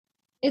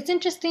it's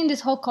interesting,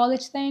 this whole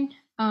college thing.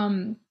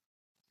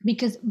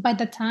 Because back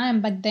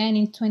then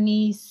in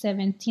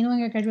 2017,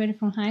 when I graduated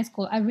from high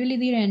school, I really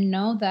didn't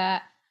know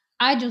that.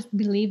 I just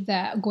believed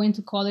that going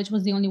to college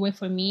was the only way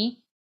for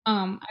me.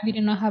 I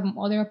didn't know have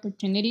other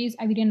opportunities.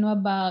 I didn't know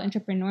about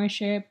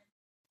entrepreneurship,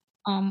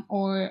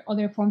 or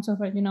other forms of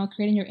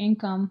creating your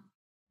income,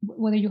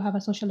 whether you have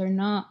a social or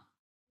not.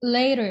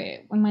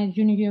 Later, when my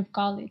junior year of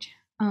college,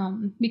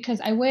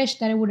 because I wish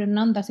that I would have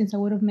known that, since I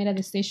would have made a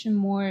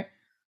decision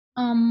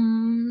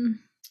um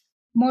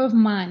more of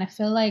mine. I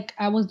feel like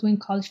I was doing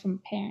college from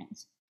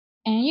parents.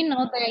 And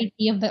the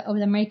idea of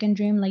the American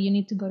dream, like you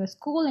need to go to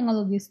school and all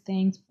of these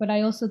things. But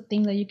I also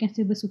think that you can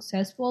still be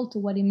successful to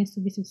what it means to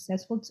be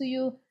successful to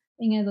you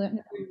in a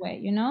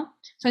way.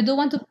 So I do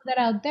want to put that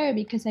out there,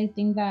 because I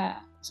think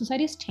that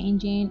society is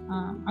changing,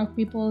 our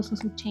people is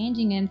also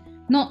changing, and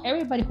not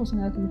everybody who's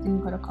in our community can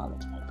go to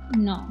college. Like,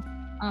 no.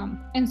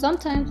 And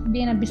sometimes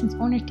being a business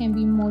owner can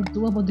be more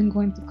doable than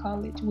going to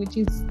college, which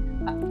is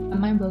a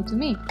mind blow to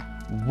me.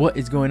 What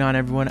is going on,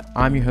 everyone?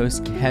 I'm your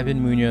host,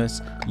 Kevin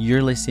Munoz.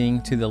 You're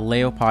listening to the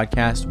Leo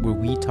podcast, where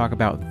we talk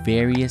about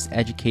various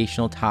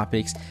educational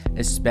topics,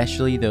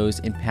 especially those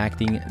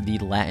impacting the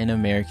Latin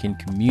American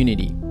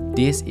community.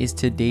 This is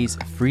today's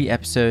free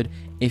episode.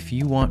 If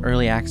you want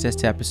early access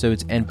to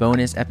episodes and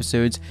bonus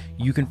episodes,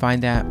 you can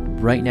find that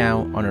right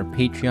now on our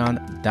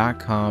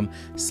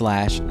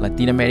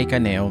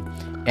patreon.com/LatinaamericaNeo.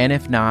 And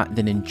if not,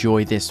 then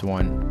enjoy this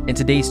one. In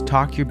today's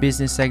Talk Your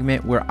Business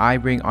segment, where I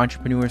bring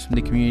entrepreneurs from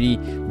the community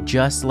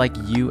just like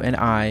you and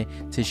I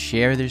to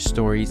share their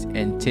stories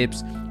and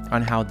tips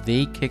on how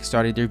they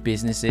kickstarted their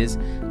businesses,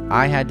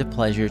 I had the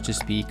pleasure to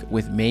speak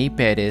with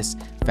Pérez,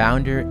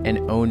 founder and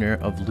owner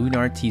of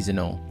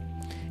Lunartesanal,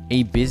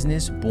 a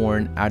business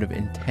born out of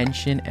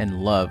intention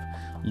and love.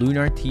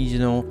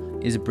 Lunartesanal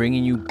is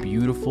bringing you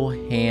beautiful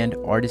hand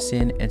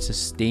artisan and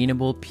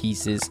sustainable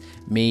pieces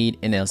made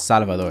in El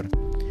Salvador.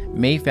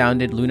 May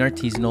founded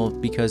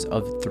Lunartesanal because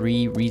of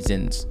 3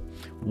 reasons.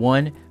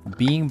 1,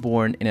 being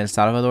born in El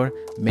Salvador,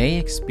 May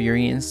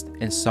experienced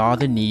and saw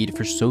the need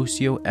for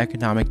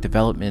socio-economic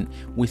development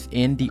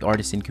within the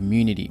artisan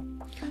community.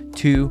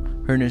 2,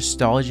 her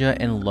nostalgia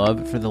and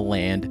love for the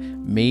land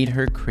made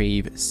her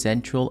crave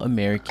Central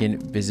American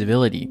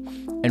visibility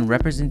and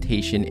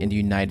representation in the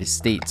United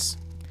States.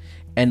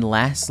 And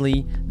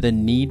lastly, the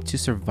need to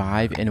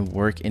survive and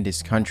work in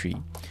this country.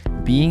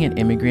 Being an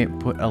immigrant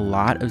put a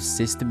lot of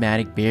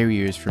systematic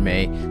barriers for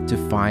May to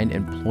find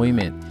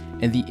employment,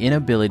 and the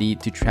inability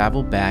to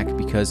travel back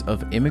because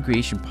of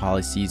immigration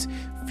policies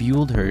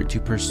fueled her to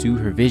pursue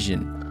her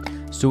vision.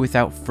 So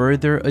without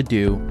further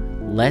ado,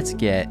 let's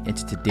get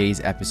into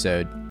today's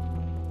episode.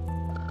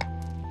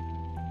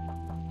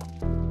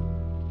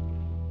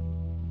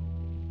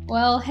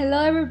 Well,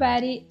 hello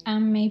everybody.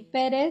 I'm May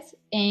Pérez,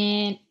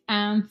 and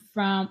I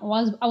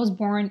was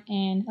born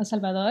in El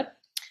Salvador,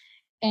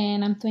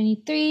 and I'm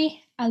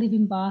 23. I live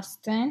in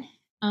Boston.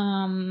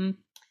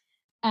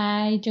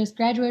 I just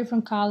graduated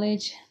from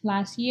college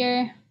last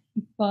year,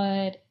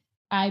 but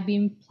I've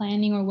been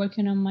planning or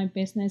working on my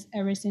business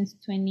ever since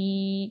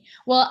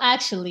well,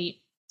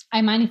 actually,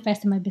 I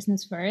manifested my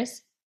business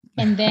first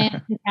and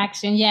then the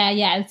action.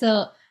 Yeah.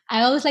 So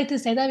I always like to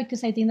say that,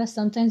 because I think that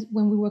sometimes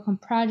when we work on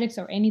projects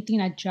or anything,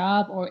 a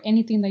job or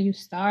anything that you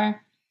start,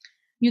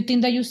 you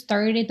think that you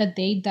started it the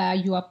day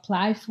that you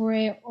apply for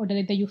it or the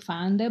day that you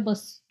found it. But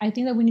I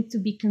think that we need to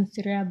be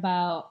considerate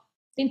about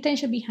the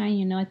intention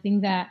behind. I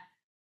think that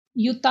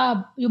you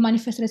thought you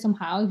manifested it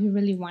somehow if you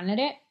really wanted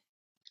it,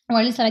 or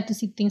at least I like to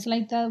see things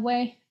like that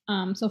way.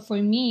 So for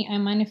me, I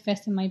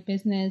manifested my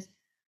business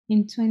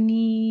in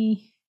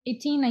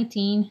 2018,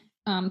 19,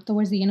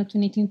 towards the end of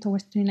 2018,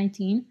 towards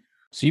 2019.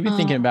 So you've been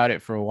thinking about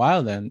it for a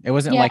while then. It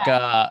wasn't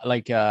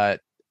Yeah.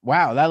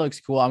 wow, that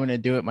looks cool, I'm going to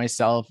do it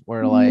myself,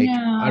 or like,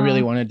 I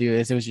really No. want to do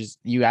this. It was just,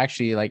 you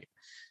actually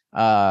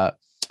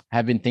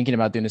have been thinking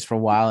about doing this for a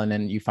while, and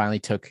then you finally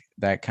took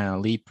that kind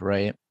of leap,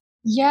 right?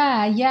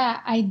 Yeah,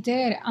 I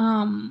did.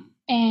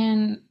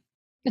 And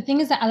the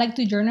thing is that I like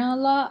to journal a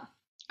lot.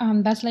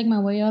 That's like my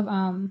way of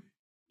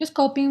just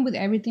coping with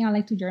everything. I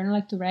like to journal, I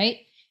like to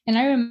write. And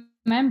I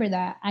remember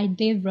that I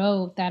did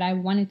wrote that I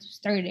wanted to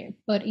start it,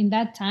 but in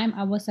that time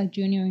I was a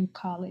junior in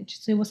college,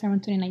 so it was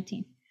around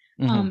 2019.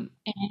 Mm-hmm.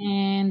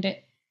 And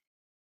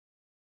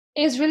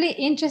it's really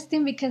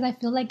interesting because I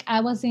feel like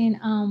I was in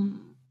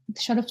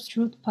Short of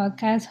Truth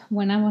podcast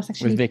when I was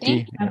actually With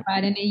Vicky, thinking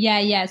about it.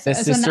 Yeah. the So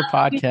now, sister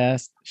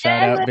podcast.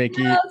 Shout yes, out, I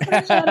Vicky. know.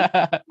 So shout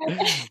out.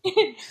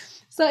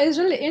 So it's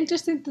really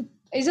interesting to.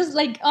 It's just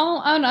like,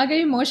 oh, I don't know. I get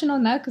emotional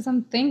now because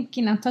I'm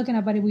talking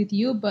about it with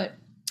you, but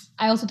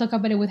I also talk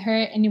about it with her,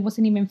 and it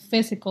wasn't even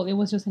physical. It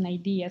was just an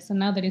idea. So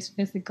now that it's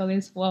physical,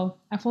 it's a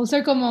full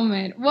circle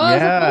moment. Whoa,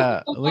 it's a full Yeah,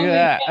 circle look moment.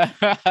 at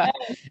that.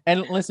 Yes.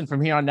 And listen,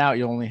 from here on out,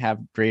 you'll only have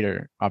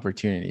greater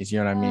opportunities. You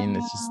know what I mean?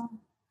 It's just,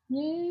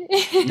 you're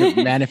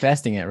Yeah.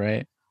 manifesting it,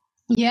 right?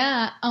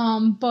 Yeah,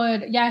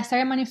 but yeah, I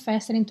started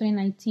manifesting in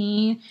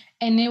 2019,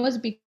 and it was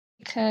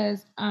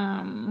because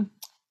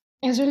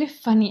it's really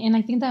funny, and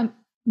I think that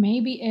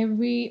maybe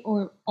every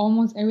or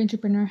almost every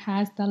entrepreneur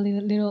has that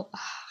little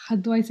how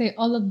do I say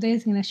all of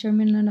this in a short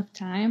amount of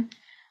time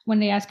when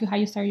they ask you how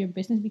you started your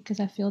business, because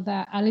I feel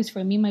that at least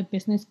for me my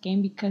business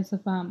came because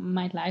of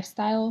my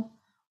lifestyle,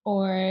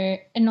 or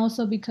and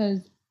also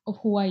because of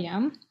who I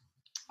am,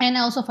 and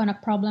I also found a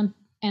problem,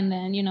 and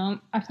then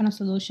I found a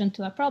solution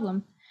to that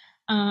problem.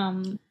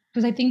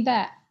 Because I think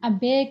that a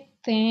big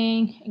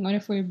thing in order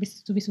for your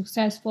business to be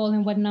successful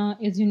and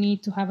whatnot is you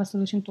need to have a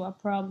solution to a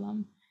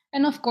problem,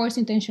 and of course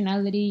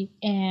intentionality,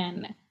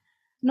 and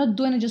not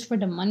doing it just for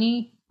the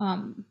money.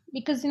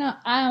 Because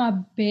I am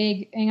a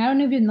big, and I don't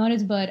know if you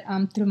noticed, but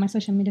through my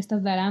social media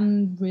stuff, that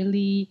I'm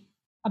really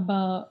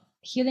about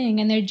healing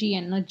energy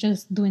and not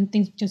just doing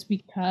things just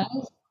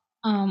because.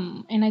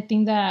 And I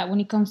think that when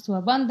it comes to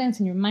abundance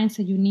and your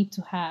mindset, you need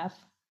to have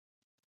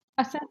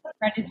a sense of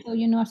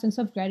gratitude, a sense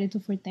of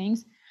gratitude for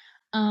things.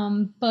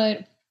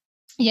 But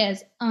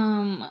yes,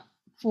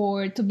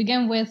 for to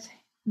begin with,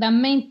 the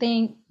main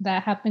thing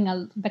that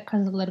happened that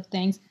caused a lot of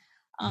things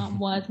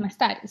was my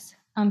status.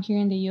 I'm here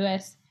in the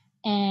U.S.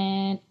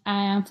 and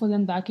I am fully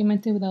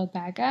undocumented without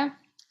DACA,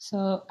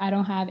 so I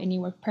don't have any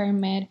work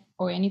permit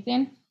or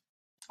anything.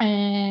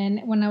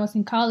 And when I was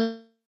in college,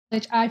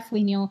 I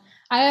fully knew.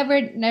 I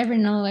ever never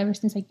know ever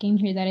since I came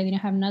here that I didn't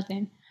have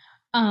nothing.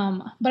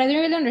 But I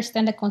didn't really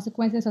understand the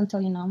consequences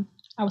until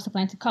I was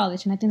applying to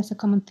college, and I think that's a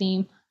common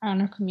theme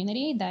around our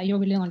community that you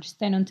really don't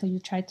understand until you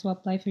try to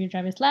apply for your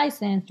driver's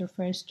license, your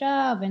first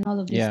job, and all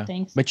of these Yeah.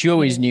 things. But you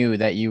always knew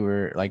that you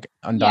were like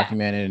Yeah,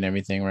 undocumented and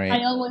everything, right?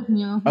 I always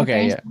knew. My Okay,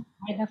 parents yeah. never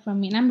hide that from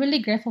me, and I'm really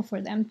grateful for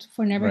them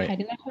for never Right.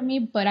 hiding that from me.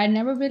 But I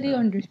never really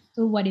Yeah.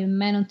 understood what it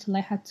meant until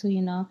I had to,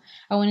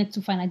 I wanted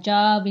to find a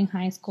job in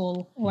high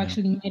school, or Yeah.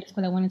 actually in middle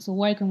school. I wanted to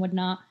work and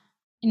whatnot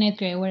in eighth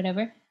grade or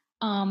whatever.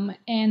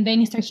 And then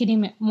it started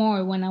hitting me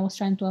more when I was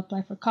trying to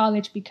apply for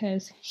college,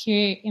 because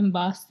here in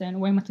Boston,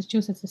 or in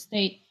Massachusetts, the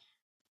state,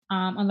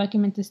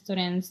 undocumented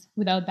students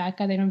without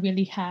DACA, they don't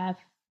really have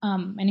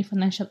any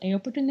financial aid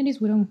opportunities.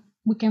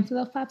 We can fill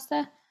out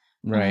FAFSA.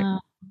 Right. Uh,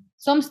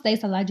 some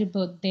states allow you,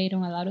 but they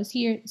don't allow us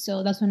here.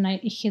 So that's when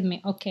it hit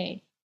me.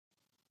 Okay,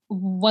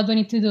 what do I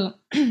need to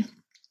do?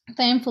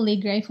 Thankfully,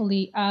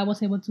 gratefully, I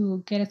was able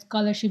to get a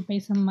scholarship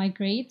based on my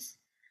grades,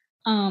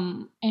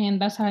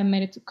 and that's how I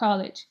made it to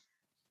college.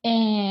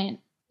 And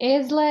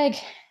it's like,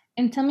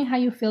 and tell me how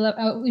you feel.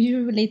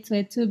 You relate to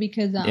it too,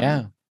 because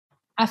Yeah.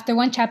 after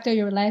one chapter of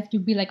your life,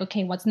 you'd be like,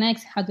 okay, what's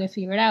next? How do I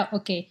figure it out?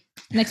 Okay,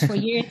 next 4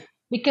 years,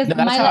 because No,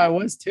 that's my how I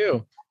life. was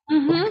too.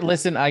 Mm-hmm.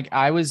 Listen,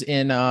 I was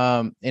in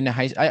a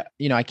high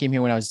I came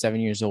here when I was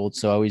 7 years old,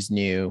 so I always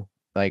knew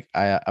like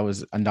I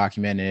was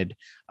undocumented.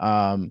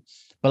 But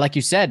like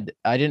you said,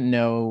 I didn't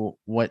know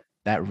what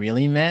that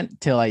really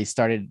meant till I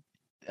started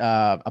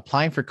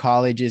applying for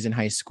colleges in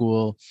high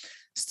school,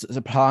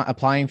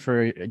 applying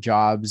for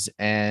jobs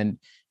and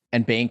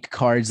bank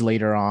cards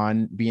later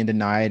on being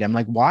denied. I'm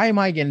like, why am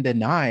I getting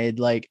denied?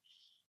 Like,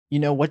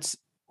 what's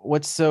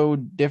so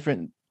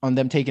different on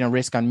them taking a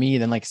risk on me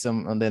than like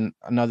some and then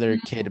another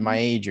kid my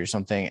age or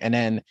something, and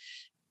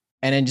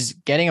then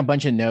just getting a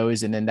bunch of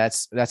no's, and then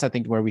that's I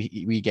think where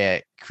we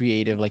get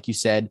creative, like you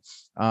said,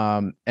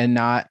 and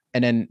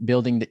then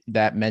building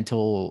that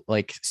mental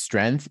like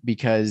strength,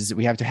 because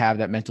we have to have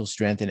that mental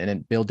strength and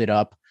then build it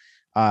up,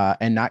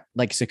 and not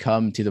like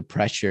succumb to the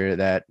pressure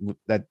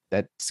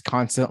that's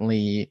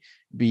constantly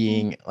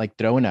being like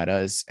thrown at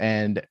us.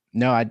 And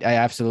no, I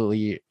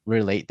absolutely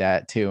relate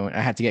that too. I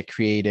had to get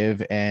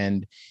creative,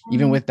 and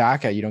even with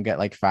DACA, you don't get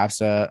like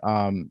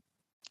FAFSA.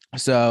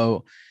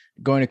 So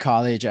going to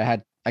college,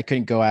 I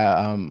couldn't go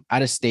out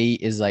of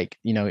state is like,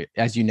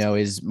 as you know,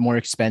 is more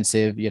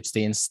expensive. You have to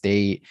stay in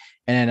state.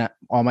 And then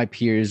all my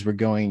peers were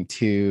going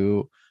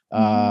to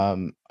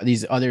Mm-hmm.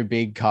 these other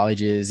big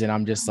colleges, and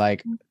I'm just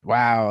like,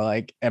 wow,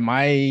 like am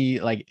I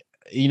like,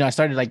 I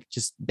started like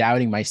just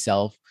doubting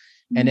myself.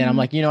 And then I'm Mm-hmm.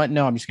 like, you know what?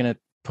 No, I'm just gonna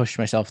push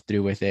myself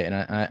through with it. And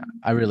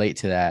I relate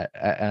to that.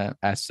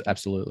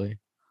 Absolutely.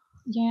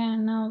 Yeah,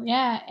 no,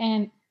 yeah,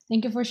 and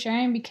thank you for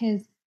sharing,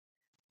 because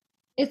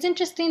it's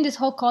interesting, this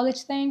whole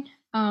college thing.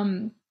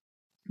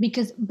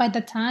 Because back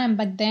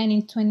then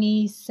in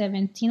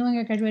 2017, when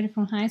I graduated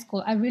from high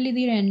school, I really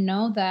didn't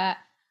know that.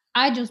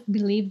 I just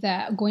believed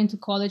that going to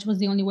college was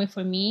the only way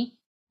for me.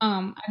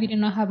 I didn't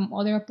know have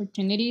other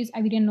opportunities.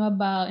 I didn't know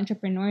about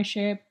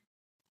entrepreneurship,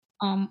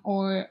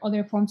 or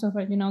other forms of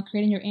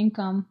creating your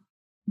income,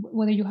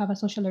 whether you have a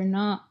social or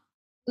not.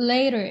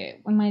 Later,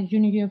 in my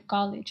junior year of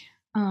college,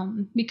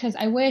 because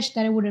I wish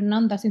that I would have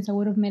known that, since I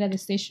would have made a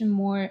decision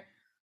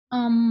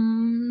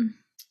um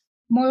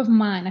more of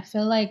mine. I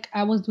feel like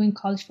I was doing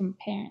college from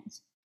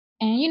parents.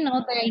 And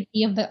the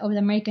idea of the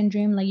American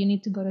dream, like you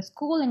need to go to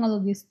school and all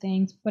of these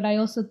things. But I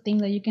also think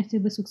that you can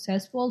still be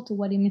successful to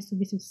what it means to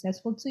be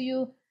successful to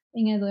you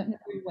in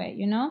every way.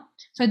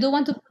 So I do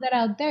want to put that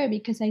out there,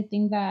 because I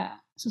think that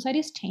society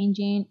is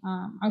changing.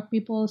 Our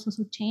people is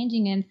also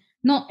changing, and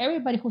not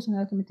everybody who's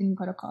undocumented can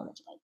go to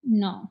college. Like,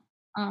 no.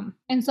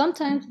 And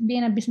sometimes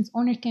being a business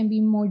owner can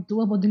be more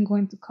doable than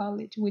going to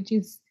college, which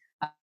is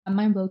a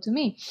mind blow to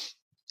me.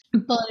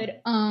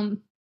 But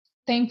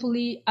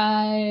thankfully,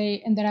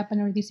 I ended up at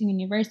Northeastern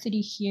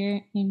University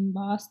here in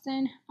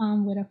Boston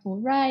with a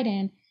full ride,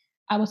 and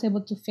I was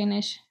able to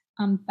finish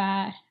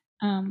that.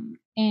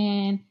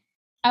 And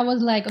I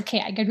was like,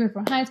 okay, I graduated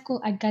from high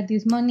school. I got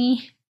this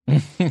money.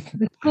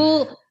 The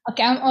school,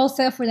 okay, I'm all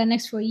set for the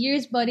next 4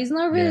 years, but it's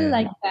not really Yeah.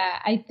 like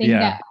that. I think Yeah.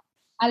 that,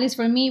 at least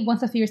for me,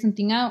 once I figure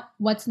something out,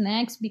 what's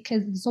next?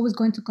 Because it's always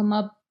going to come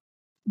up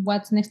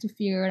what's next to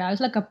figure it out.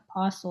 It's like a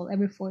puzzle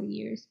every 4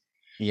 years.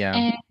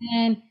 Yeah.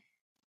 And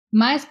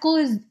my school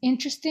is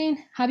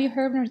interesting. Have you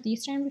heard of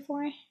Northeastern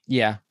before?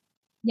 Yeah.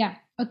 Yeah.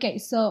 Okay.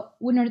 So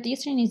with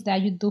Northeastern is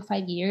that you do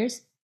 5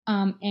 years,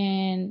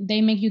 and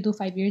they make you do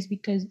 5 years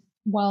because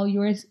while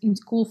you're in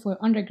school for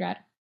undergrad,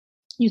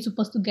 you're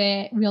supposed to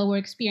get real work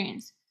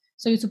experience.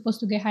 So you're supposed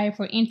to get hired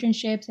for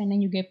internships, and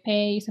then you get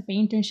paid for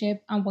internship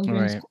and while All you're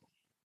in right. school.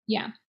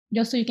 Yeah,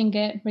 just so you can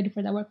get ready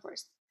for the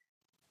workforce.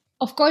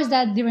 Of course,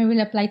 that didn't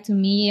really apply to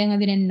me, and I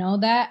didn't know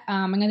that.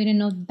 And I didn't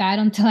know that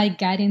until I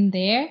got in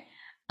there,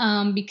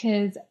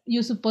 because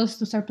you're supposed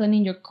to start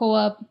planning your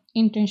co-op,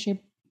 internship,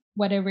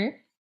 whatever,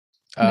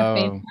 the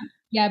paid Oh, one.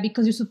 Yeah,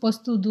 because you're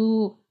supposed to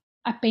do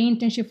a paid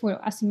internship for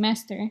a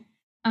semester,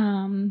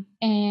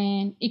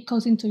 and it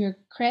goes into your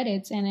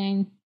credits, and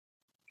then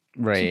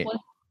right.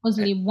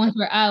 supposedly once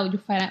you're out, you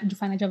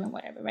find a job and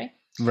whatever, right?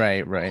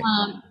 Right. Right.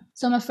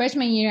 So my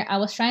freshman year, I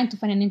was trying to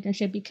find an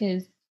internship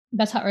because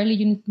that's how early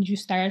you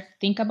start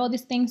think about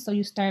these things. So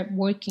you start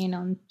working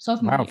on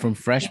sophomore Wow. year. From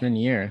freshman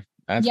year.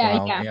 That's Yeah,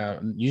 wild. yeah, Yeah.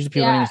 Usually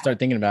people don't yeah, even start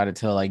thinking about it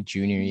till like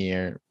junior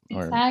year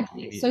or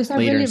exactly. So maybe it's a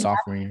later in really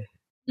sophomore year.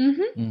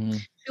 mm-hmm. Hmm.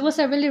 It was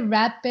a really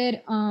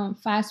rapid,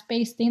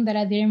 fast-paced thing that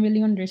I didn't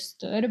really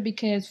understood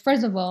because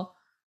first of all,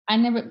 I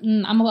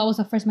was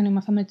the first one in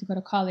my family to go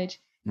to college,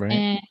 Right.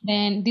 and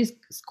then this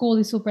school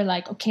is super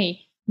like,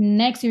 okay,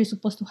 next year you're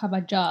supposed to have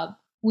a job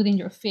within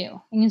your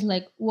field, and it's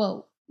like,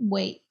 whoa,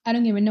 wait, I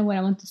don't even know what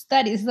I want to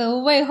study,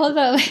 so wait, hold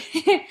up.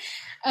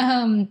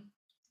 um,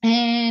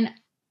 and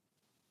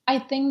I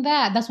think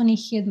that's when it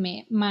hit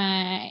me,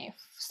 my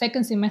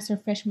second semester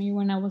freshman year,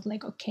 when I was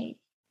like, okay,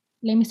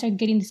 let me start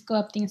getting this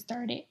co-op thing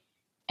started.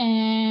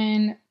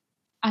 And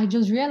I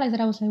just realized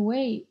that I was like,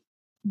 wait,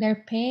 their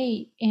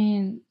pay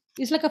and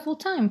it's like a full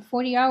time,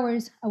 40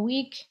 hours a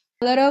week.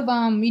 A lot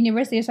of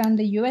universities around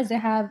the US, they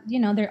have,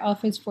 their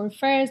office for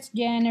first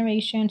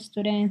generation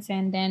students,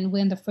 and then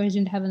when the first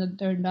gen, they have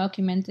their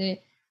documented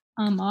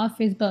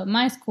office. But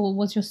my school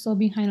was just so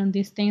behind on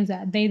these things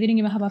that they didn't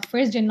even have a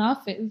first gen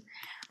office.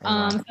 Oh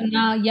wow. So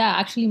now, yeah,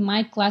 actually,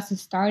 my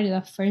classes started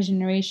a first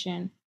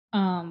generation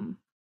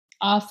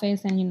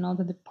office, and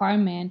the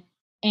department,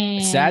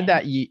 It's sad and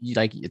that you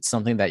like it's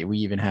something that we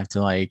even have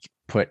to like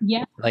put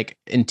yeah, like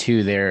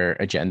into their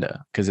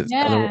agenda because it's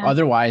yeah,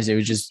 otherwise it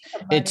was just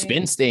think about it's it.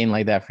 been staying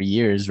like that for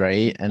years,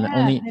 right? And Yeah,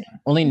 only they don't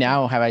only think about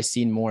now it. have I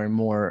seen more and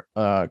more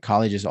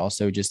colleges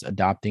also just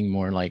adopting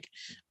more like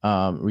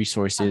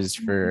resources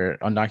Absolutely. for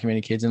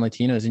undocumented kids and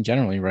Latinos in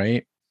generally,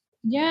 right?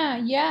 Yeah,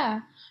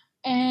 yeah,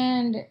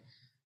 and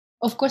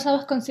of course, I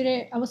was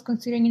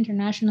considering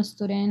international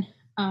student,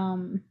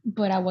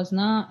 but I was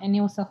not, and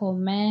it was a whole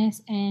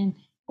mess. And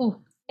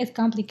oh, it's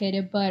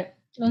complicated. But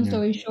long Yeah.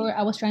 story short,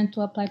 I was trying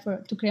to apply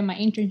to create my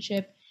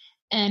internship,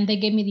 and they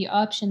gave me the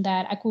option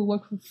that I could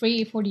work for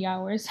free 40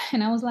 hours,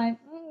 and I was like,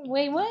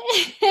 wait, what?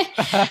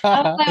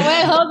 I was like,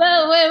 wait, hold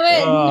on,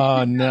 wait.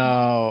 Oh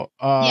no.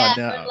 Oh Yeah,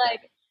 no.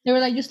 they were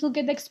like, just look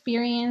at the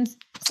experience.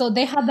 So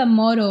they had the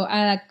motto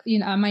at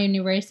my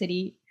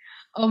university.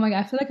 Oh my god,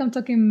 I feel like I'm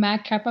talking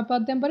mad crap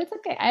about them, but it's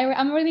okay.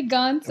 I'm already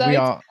gone, so We it's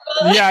all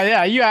yeah,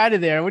 yeah, you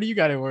added there. What do you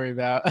got to worry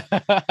about?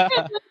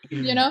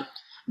 you know.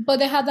 But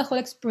they have the whole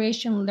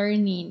exploration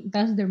learning.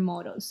 That's their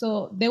motto.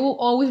 So they will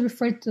always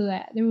refer to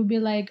that. They will be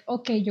like,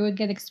 okay, you will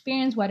get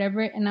experience,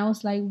 whatever. And I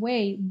was like,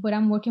 wait, but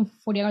I'm working for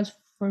 40 hours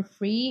for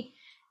free.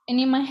 And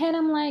in my head,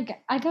 I'm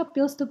like, I got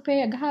bills to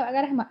pay.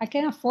 I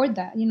can't afford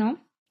that. Yeah,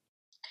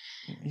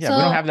 we don't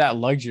So have that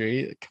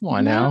luxury. Come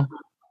on no. now.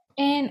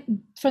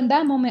 And from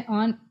that moment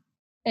on,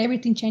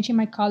 everything changed in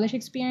my college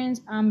experience,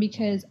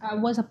 because I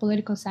was a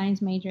political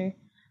science major.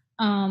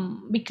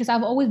 Because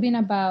I've always been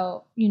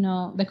about,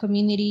 the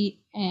community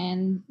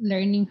and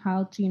learning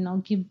how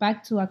to, give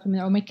back to our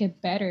community or make it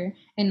better.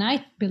 And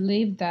I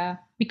believe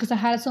that because I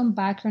had some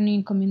background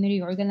in community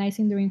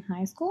organizing during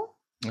high school.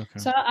 Okay.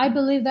 So I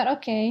believe that,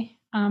 okay,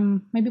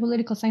 maybe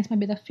political science might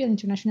be the field,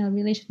 international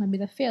relations might be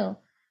the field.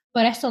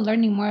 But I started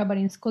learning more about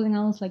it in school, and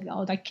I was like,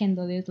 oh, I can't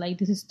do this. Like,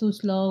 this is too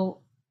slow.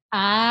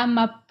 I'm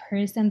a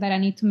person that I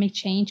need to make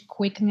change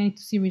quick, and I need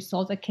to see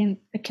results. I can't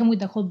with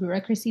the whole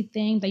bureaucracy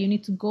thing that you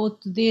need to go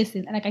to this,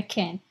 and like I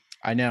can't.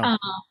 I know. Uh,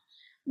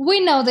 we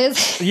know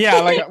this. Yeah,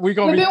 like we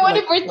go We've been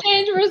like wanting for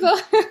change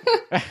results.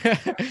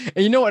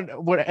 and you know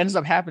what ends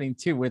up happening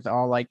too with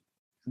all like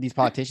these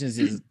politicians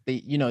is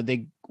they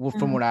well,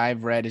 from what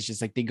I've read is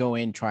just like they go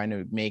in trying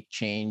to make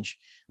change,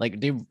 like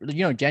they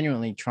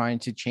genuinely trying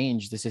to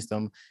change the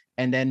system,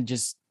 and then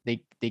just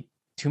they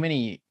too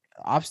many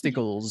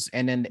obstacles,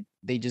 and then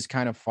they just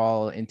kind of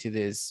fall into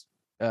this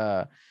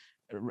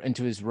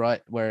into his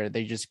rut where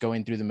they're just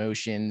going through the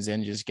motions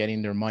and just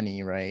getting their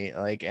money, right?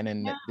 Like, and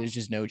then Yeah. there's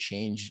just no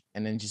change,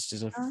 and then just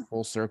a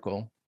full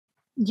circle.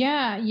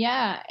 Yeah,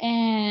 yeah.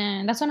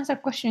 And that's when I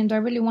started questioning, do I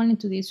really want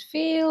into this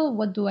field?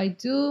 What do I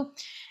do?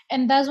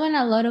 And that's when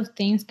a lot of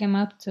things came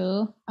up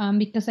too.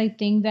 Because I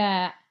think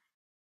that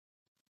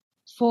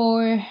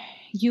for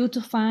you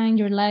to find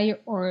your life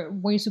or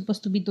what you're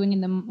supposed to be doing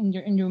in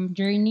your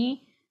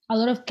journey, a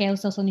lot of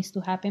chaos also needs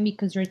to happen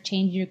because you're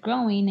changing, you're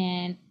growing,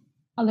 and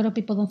a lot of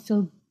people don't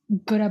feel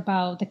good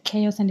about the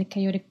chaos and the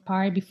chaotic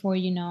part before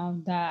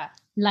the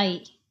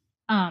light.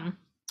 Um,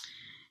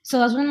 so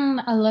that's when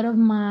a lot of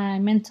my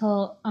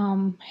mental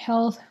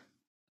health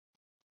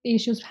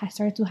issues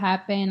started to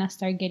happen. I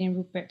started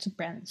getting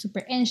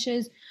super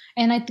anxious,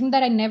 and I think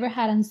that I never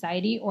had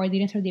anxiety or I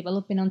didn't start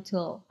developing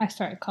until I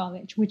started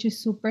college, which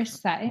is super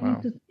sad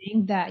Wow. to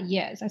think that.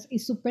 Yes,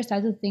 it's super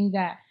sad to think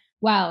that.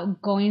 Wow,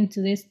 going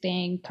to this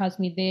thing caused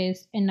me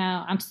this, and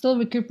now I'm still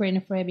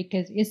recuperating for it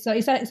because it's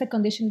a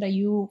condition that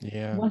you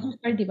Yeah. once you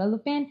start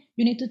developing,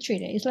 you need to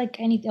treat it. It's like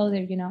any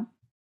other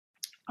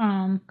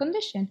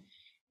condition.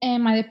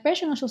 And my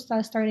depression also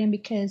started starting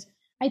because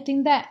I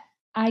think that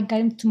I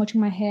got too much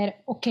in my head.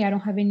 Okay, I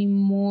don't have any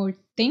more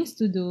things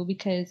to do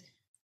because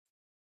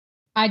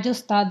I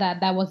just thought that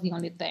that was the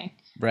only thing.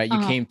 Right. You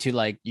Um, came to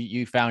like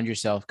you found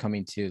yourself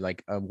coming to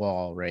like a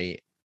wall,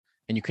 right?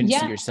 And you couldn't see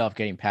yeah, yourself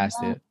getting past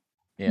yeah, it.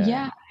 Yeah.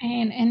 yeah,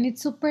 and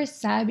it's super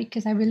sad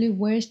because I really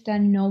wish that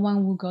no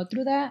one would go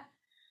through that.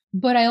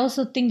 But I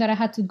also think that I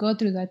had to go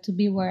through that to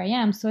be where I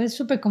am. So it's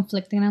super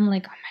conflicting. I'm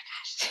like, oh my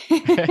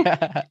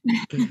gosh.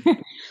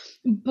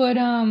 But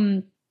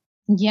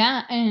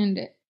yeah,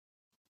 and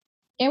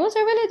it was a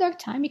really dark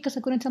time because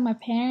I couldn't tell my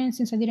parents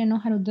since I didn't know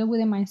how to deal with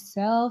it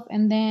myself.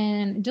 And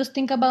then just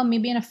think about me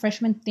being a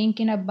freshman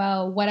thinking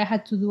about what I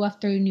had to do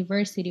after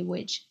university,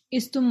 which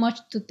is too much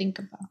to think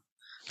about.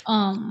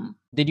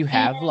 Did you And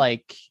have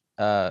like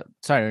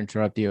sorry to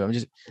interrupt you. I'm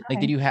just like,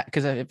 did okay, you have,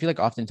 because I feel like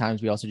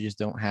oftentimes we also just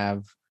don't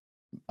have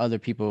other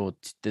people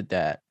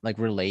that like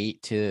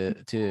relate to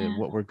yeah,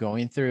 what we're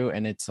going through,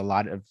 and it's a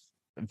lot of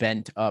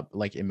vent up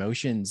like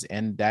emotions,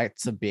 and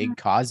that's a big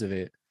cause of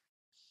it.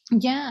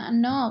 yeah,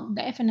 no,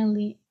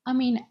 definitely. I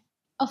mean,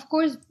 of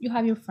course, you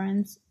have your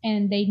friends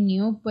and they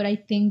knew, but I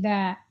think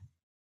that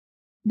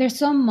there's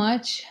so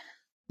much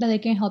that they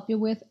can help you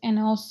with. And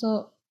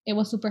also, it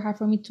was super hard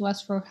for me to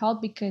ask for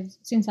help because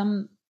since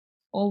I'm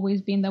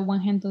always being the one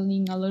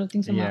handling a lot of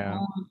things on my Yeah.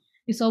 own,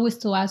 it's always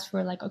to ask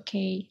for, like,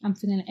 okay, I'm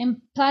feeling.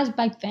 And plus,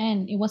 back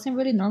then, it wasn't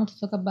really normal to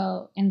talk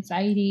about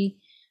anxiety.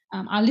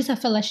 At least I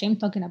felt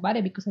ashamed talking about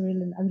it because I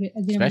didn't really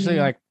Especially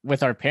know. like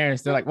with our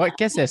parents, they're like, what,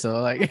 kiss this?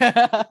 So like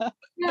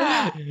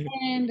Yeah,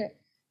 and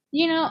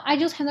I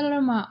just handled it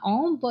on my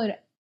own,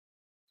 but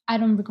I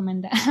don't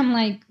recommend that. I'm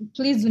like,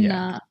 please do yeah.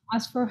 not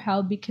ask for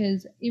help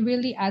because it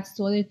really adds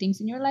to other things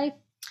in your life.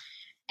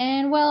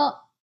 And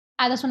well,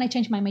 that's when I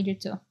changed my major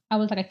too. I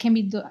was like, I can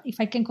if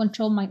I can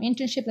control my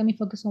internship, let me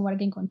focus on what I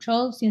can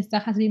control. Since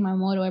that has been my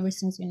motto ever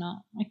since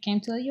I came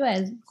to the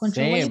US.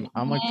 Control what you Same.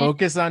 I'm like, can.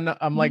 focus on,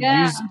 I'm like,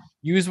 Yeah,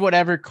 use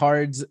whatever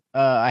cards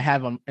I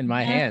have in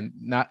my yeah, hand.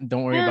 Not,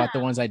 don't worry yeah. about the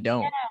ones I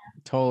don't.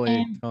 Totally,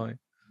 And totally.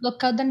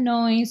 block out the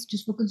noise.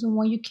 Just focus on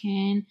what you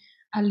can.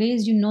 At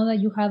least you know that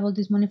you have all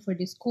this money for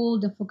the school.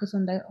 Then focus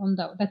on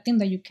that thing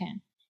that you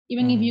can.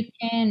 Even if Hmm. you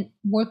can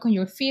work on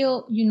your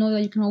field, you know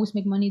that you can always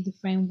make money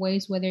different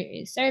ways, whether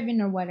it's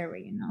serving or whatever.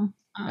 Doing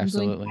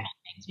Absolutely.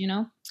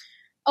 things.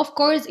 Of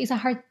course, it's a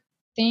hard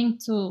thing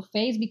to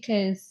face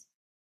because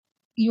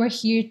you are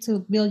here to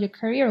build your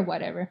career or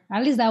whatever.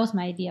 At least that was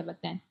my idea back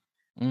then.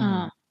 Hmm.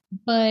 Um,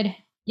 but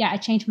yeah, I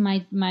changed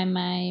my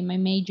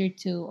major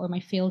to or my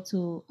field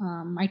to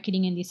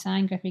marketing and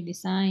design, graphic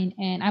design,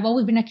 and I've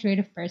always been a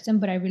creative person,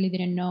 but I really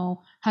didn't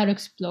know how to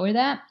explore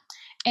that.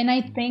 And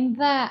I think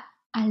that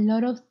a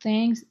lot of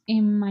things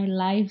in my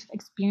life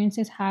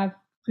experiences have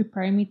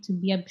prepared me to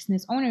be a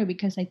business owner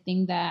because I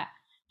think that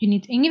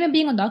and even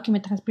being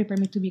undocumented has prepared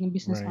me to being a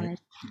business Right. owner.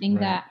 I think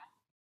Right. that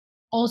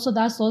also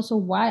that's also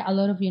why a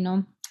lot of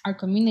our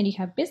community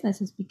have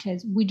businesses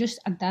because we just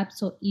adapt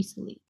so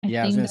easily. I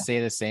Yeah, I was think gonna that say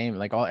the same.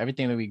 Like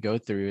everything that we go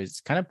through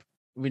is kind of,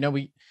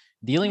 we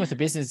dealing with a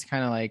business is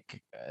kind of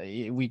like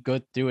we go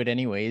through it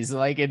anyways,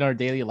 like in our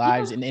daily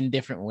lives yeah, in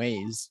different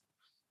ways.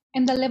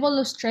 and the level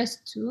of stress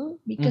too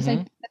because I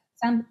Hmm. think that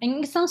and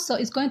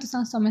it's going to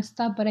sound so messed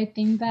up, but I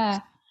think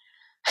that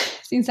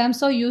since I'm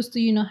so used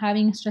to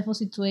having stressful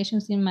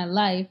situations in my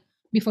life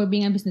before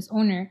being a business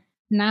owner,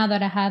 now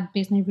that I have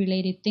business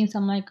related things,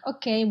 I'm like,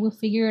 okay, we'll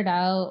figure it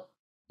out.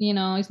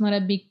 It's not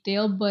a big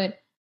deal, but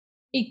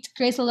it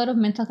creates a lot of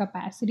mental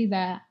capacity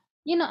that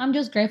I'm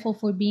just grateful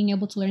for being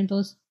able to learn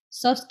those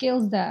soft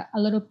skills that a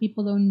lot of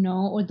people don't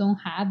know or don't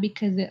have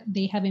because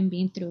they haven't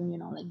been through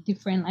like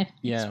different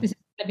Yeah. specific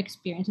life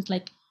experiences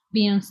like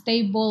being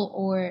unstable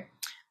or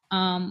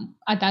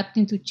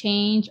adapting to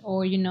change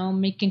or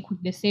making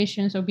quick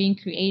decisions or being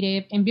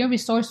creative and being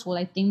resourceful.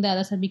 I think that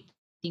that's a big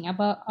thing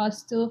about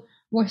us too.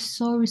 We're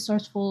so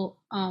resourceful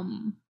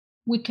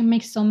we can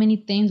make so many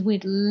things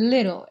with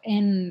little.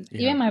 And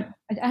Yeah. even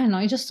I don't know,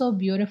 it's just so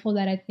beautiful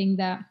that I think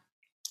that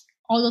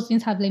all those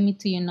things have led me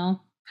to,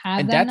 have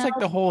And that that's now. like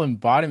the whole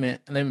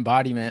embodiment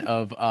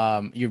of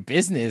your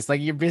business.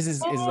 Like your business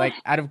is like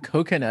out of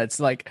coconuts.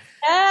 Like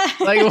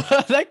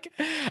like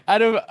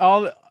out of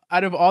all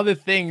out of all the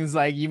things,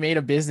 like you made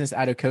a business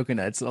out of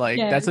coconuts. Like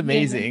Yeah, that's yeah.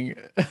 amazing.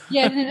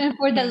 Yeah, and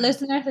for the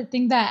listeners, I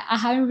think that I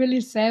haven't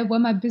really said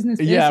what my business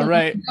is. Yeah, So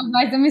right.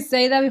 let me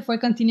say that before I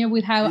continue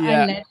with how I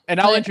Yeah. led.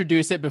 And I'll But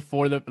introduce it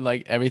before the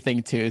like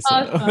everything too. So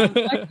awesome.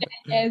 Okay,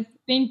 yes,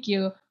 thank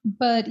you.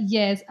 But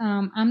yes,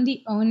 I'm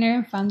the owner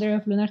and founder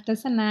of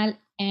Lunartesanal,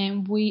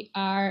 and we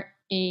are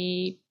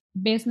a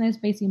business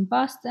based in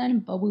Boston,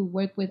 but we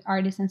work with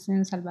artisans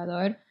in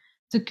Salvador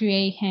to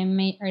create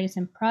handmade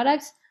artisan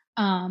products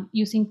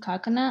using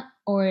coconut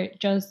or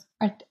just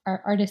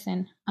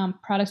artisan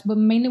products, but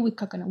mainly with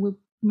coconut. We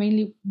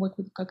mainly work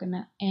with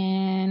coconut.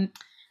 And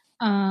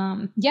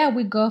yeah,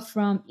 we go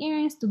from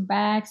earrings to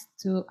bags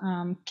to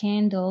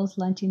candles,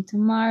 launching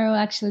tomorrow.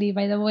 Actually,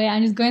 by the way,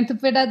 I'm just going to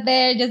put that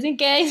there just in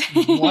case.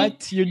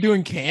 what? You're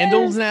doing Yes,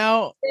 candles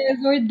now? yes,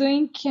 we're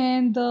doing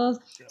candles.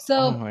 Oh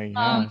So my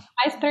gosh.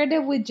 I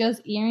started with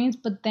just earrings,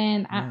 but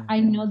then Yeah. I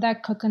know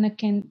that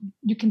coconut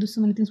you can do so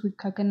many things with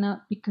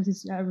coconut because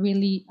it's a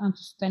really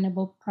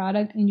sustainable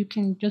product, and you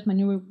can just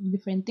maneuver with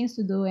different things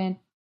to do. And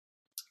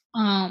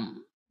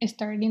um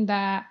starting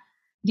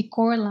the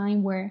core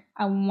line where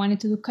I wanted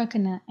to do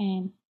coconut,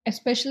 and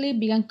especially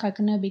vegan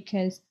coconut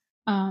because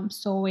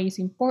soy is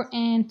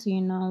important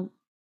to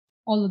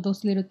all of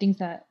those little things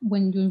that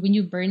when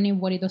you burn it,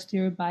 what it does to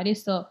your body.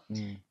 So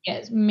Mm.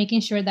 yes,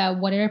 making sure that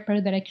whatever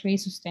product that I create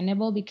is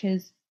sustainable,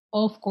 because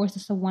of course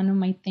that's one of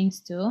my things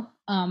too.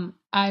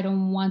 I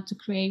don't want to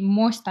create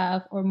more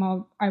stuff or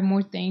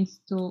more things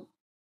to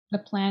the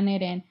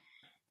planet. And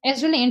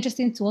it's really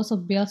interesting to also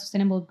build a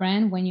sustainable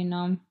brand when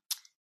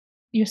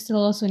you're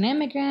still also an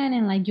immigrant,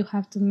 and like you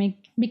have to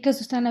make, because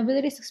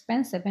sustainability is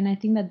expensive. And I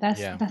think that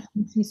Yeah. that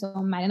makes me so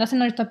mad, and that's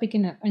another topic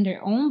in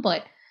their own.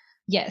 But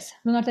yes,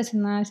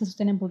 Lunartesanal is a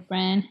sustainable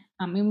brand,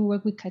 and we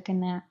work with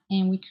coconut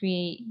and we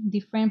create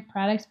different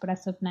products, but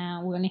as of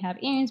now we only have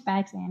earrings,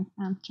 bags, and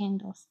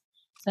candles.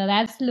 So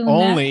that's Luna.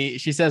 Only,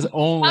 she says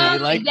only.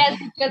 Like Yes,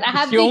 because I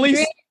have she only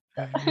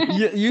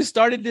degree. you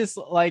started this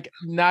like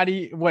not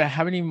what,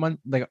 how many months,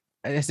 like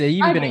has it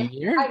even been a August,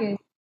 year?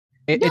 August.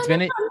 It, No, it's no,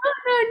 been no,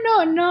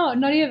 no, no, no,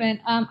 not even.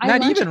 I not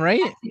launched it even, in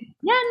right? August.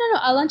 Yeah, no,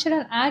 I launched it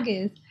in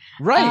August.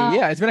 Right. Uh,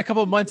 Yeah. It's been a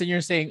couple of months and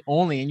you're saying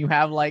only, and you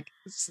have like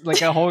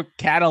like a whole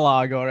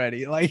catalog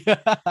already. Like of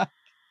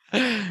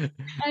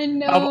I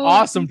know.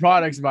 awesome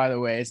products, by the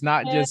way. It's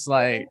not just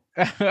like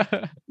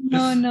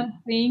No, no,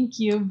 thank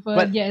you. But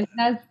but yes,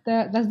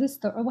 that's the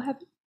story. What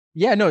happened?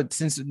 yeah, no,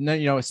 since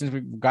since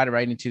we got it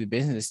right into the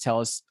business, tell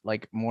us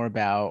like more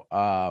about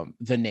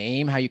the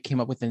name, how you came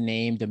up with the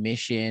name, the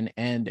mission,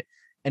 and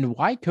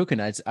why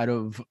coconuts out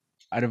of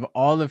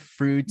all the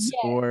fruits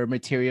Yeah, or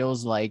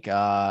materials like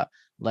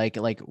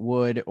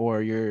wood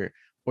or your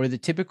or the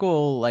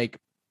typical like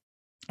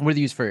what do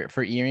they use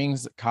for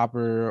earrings,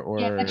 copper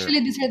yeah. or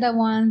Actually, these are the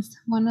ones.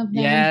 One of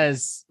them.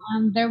 yes,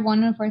 They're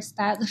one of our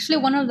styles. Actually,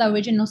 one of the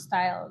original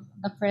styles.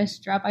 The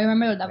first drop. I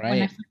remember that when I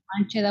right? first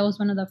launched it, that was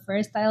one of the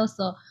first styles.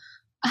 So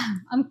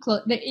I'm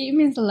close. It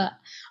means a lot.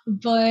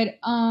 But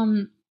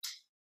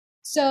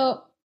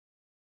so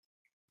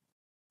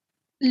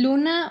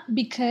Luna,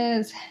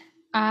 because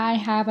I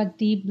have a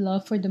deep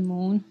love for the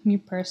moon, me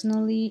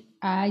personally,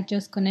 I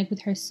just connect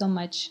with her so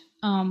much.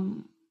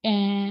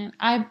 And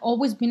I've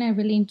always been a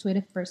really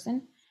intuitive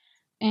person.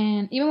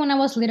 And even when I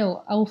was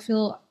little, I would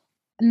feel,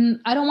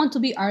 I don't want to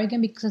be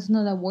arrogant because it's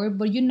not a word,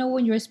 but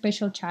when you're a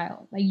special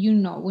child, like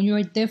when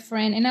you're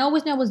different. And I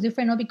always knew I was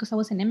different, not because I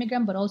was an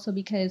immigrant, but also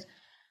because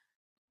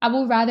I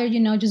would rather,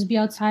 just be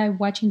outside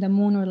watching the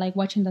moon or like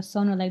watching the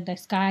sun or like the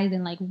sky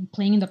than like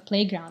playing in the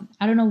playground.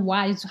 I don't know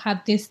why. I just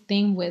have this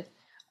thing with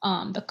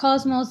the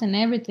cosmos and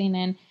everything.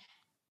 And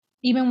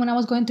even when I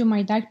was going through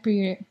my dark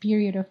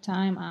period of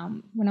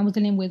time, when I was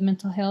dealing with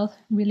mental health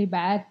really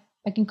bad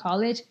back in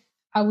college,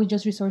 I would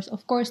just resort,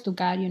 of course, to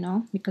God,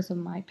 because of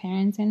my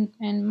parents and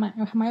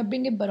my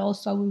upbringing, but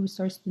also I would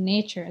resort to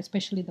nature,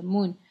 especially the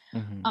moon.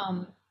 Mm-hmm.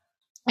 Um,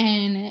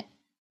 and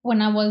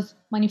when I was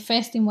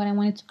manifesting what I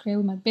wanted to create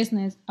with my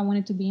business, I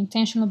wanted to be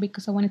intentional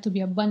because I wanted to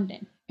be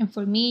abundant. And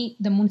for me,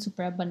 the moon's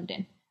super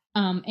abundant.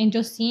 And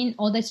just seeing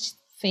all the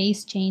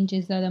phase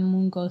changes that the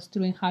moon goes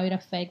through and how it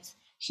affects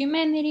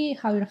humanity,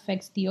 how it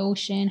affects the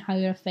ocean, how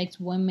it affects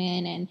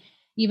women, and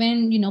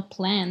even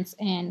plants.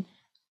 And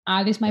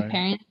at least my Right.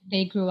 parents,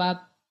 they grew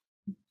up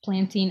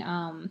planting.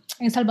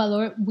 In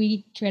Salvador,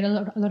 we trade a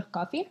lot of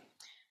coffee.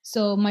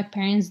 So my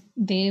parents,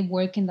 they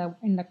work in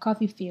the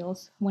coffee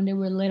fields when they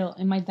were little,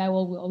 and my dad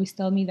will always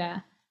tell me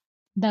that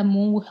the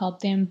moon will help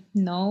them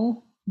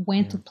know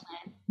when Yeah. to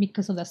plant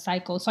because of the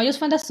cycle. So I just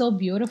find that so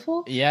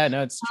beautiful. Yeah,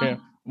 no, it's true.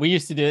 Um, We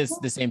used to do this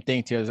the same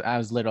thing too. As I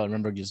was little, I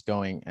remember just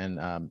going and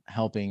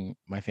helping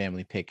my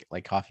family pick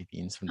like coffee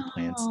beans from the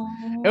plants.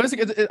 It oh,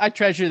 was I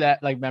treasure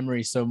that like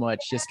memory so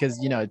much just because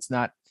it's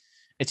not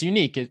it's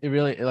unique. It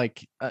really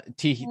like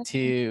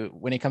to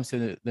when it comes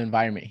to the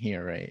environment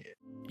here, right?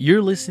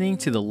 You're listening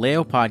to the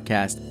Leo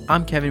Podcast.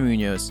 I'm Kevin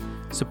Munoz.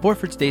 Support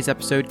for today's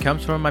episode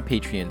comes from my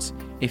Patreons.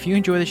 If you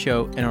enjoy the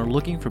show and are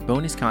looking for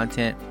bonus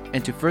content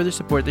and to further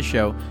support the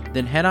show,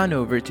 then head on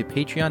over to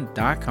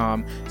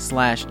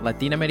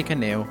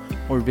patreon.com/latinamericaneo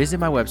or visit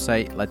my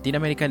website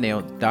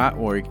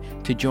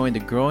latinamericaneo.org to join the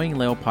growing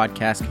Leo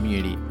Podcast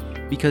community.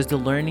 Because the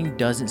learning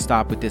doesn't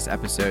stop with this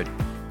episode.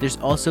 There's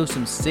also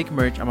some sick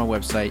merch on my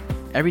website,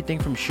 everything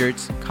from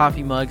shirts,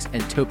 coffee mugs,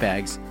 and tote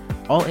bags.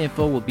 All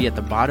info will be at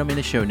the bottom in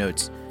the show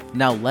notes.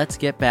 Now let's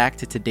get back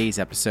to today's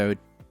episode.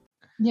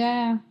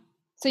 Yeah.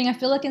 So I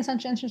feel like in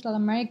Central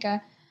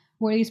America,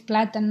 where this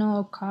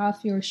platano,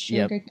 coffee, or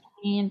sugar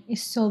cane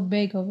is so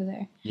big over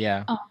there.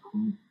 Yeah.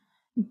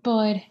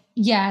 But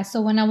yeah,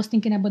 so when I was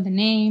thinking about the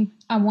name,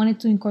 I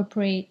wanted to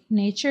incorporate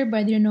nature, but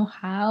I didn't know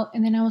how.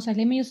 And then I was like,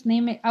 let me just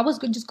name it. I was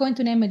just going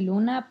to name it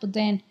Luna, but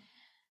then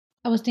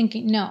I was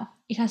thinking, no,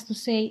 it has to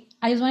say,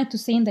 I just wanted to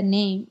say in the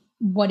name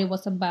what it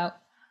was about.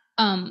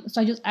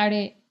 So I just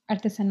added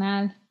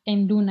artisanal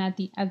and Luna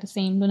at the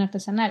same,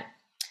 Lunartesanal.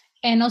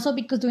 And also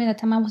because during that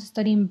time I was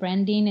studying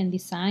branding and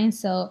design,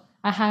 so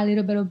I had a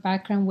little bit of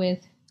background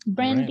with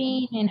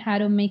branding and how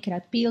to make it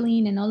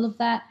appealing and all of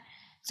that.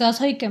 So that's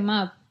how it came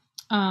up.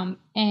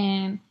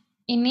 And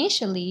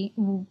initially,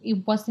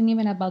 it wasn't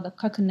even about the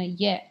coconut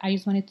yet. I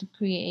just wanted to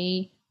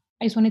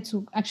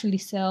actually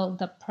sell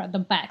the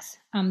bags,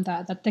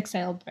 the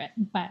textile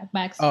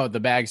bags. Oh, the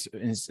bags.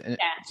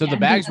 The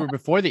bags were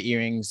before the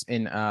earrings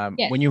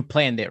when you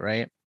planned it,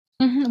 right?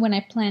 Mm-hmm, when I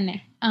planned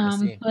it.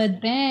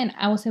 But then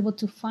I was able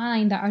to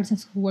find the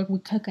artisans who work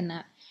with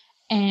coconut.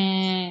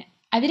 And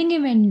I didn't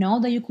even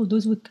know that you could do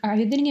this I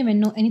didn't even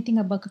know anything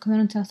about coconut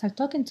until I started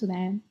talking to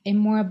them and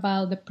more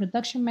about the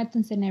production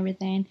methods and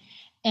everything.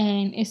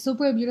 And it's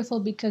super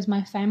beautiful because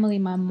my family,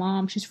 my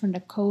mom, she's from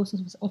the coast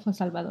of El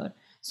Salvador.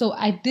 So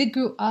I did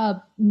grow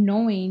up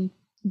knowing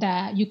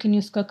that you can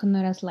use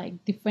coconut as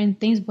like different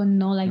things, but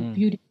not like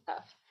beauty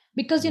stuff.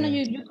 Because, you know,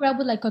 you grew up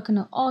with like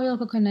coconut oil,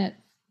 coconut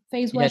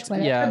face wash,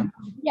 whatever.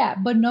 Yeah,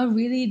 but not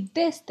really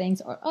these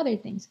things or other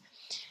things.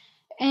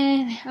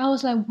 And I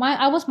was like,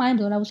 I was mind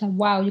blown. I was like,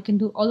 wow, you can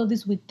do all of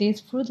this with this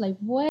fruit. Like,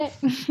 what?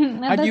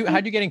 How'd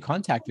you get in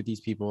contact with these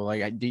people?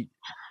 Like,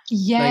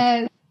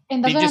 yes.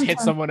 And that's just hit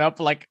someone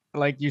up like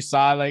you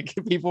saw like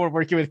people were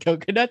working with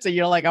coconuts and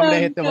you're like, I'm gonna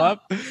hit them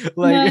up.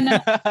 Like, no.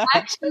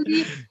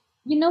 Actually,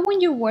 you know, when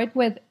you work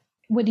with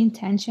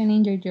intention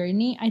in your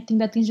journey, I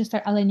think that things just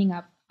start aligning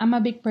up. I'm a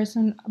big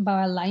person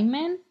about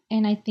alignment,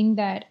 and I think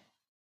that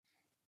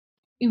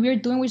if we're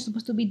doing what we're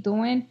supposed to be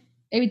doing,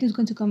 everything's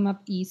going to come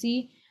up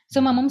easy.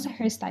 So my mom's a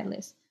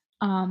hairstylist.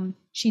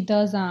 She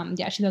does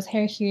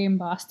hair here in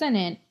Boston,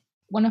 and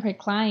one of her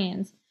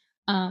clients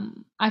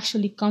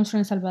actually comes from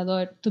El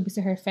Salvador to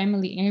visit her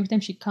family, and every time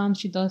she comes,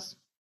 she does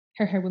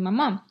her hair with my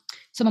mom.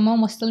 So my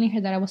mom was telling her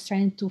that I was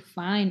trying to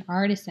find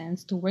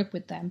artisans to work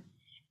with them.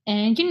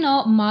 And you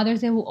know,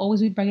 mothers, they will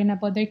always be bragging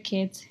about their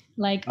kids,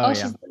 like,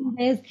 she's doing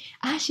this,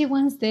 she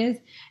wants this.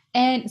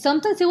 And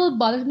sometimes it will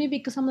bother me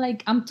because I'm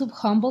like, I'm too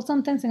humble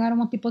sometimes and I don't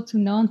want people to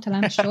know until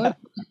I'm sure.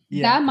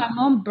 That my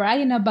mom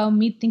bragging about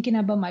me, thinking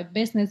about my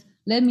business,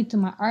 led me to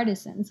my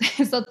artisans.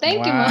 So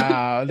thank you, Mom.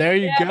 Wow, there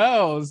you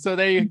go. So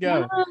there you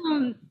go.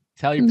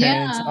 Tell your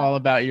parents all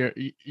about your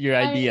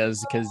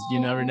ideas because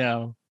you never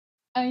know.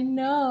 I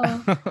know.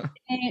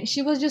 And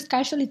she was just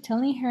casually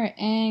telling her,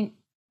 and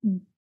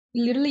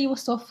literally it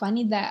was so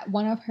funny that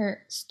one of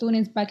her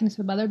students back in El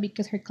Salvador,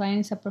 because her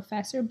client is a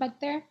professor back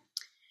there,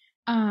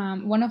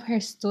 one of her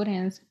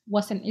students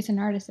is an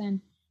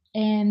artisan,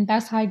 and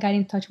that's how I got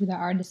in touch with the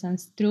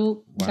artisans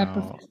through the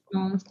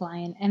professional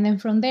client. And then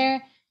from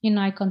there, you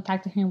know, I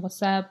contacted him,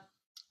 what's up,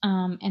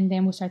 and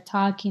then we start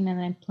talking and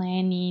then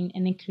planning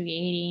and then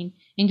creating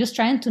and just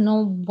trying to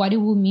know what it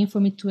would mean for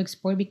me to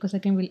export, because I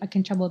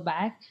can travel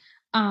back.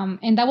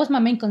 And that was my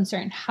main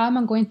concern. How am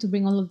I going to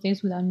bring all of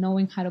this without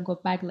knowing how to go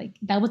back? Like,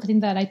 that was the thing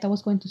that I thought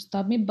was going to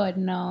stop me, but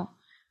no,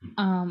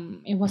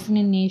 it wasn't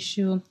an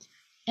issue.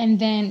 And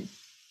then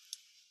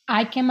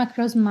I came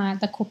across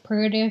the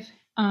cooperative,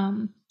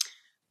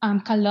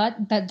 Calot,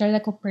 that they're the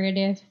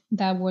cooperative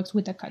that works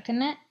with the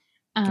coconut.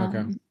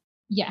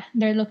 Yeah,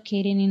 they're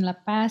located in La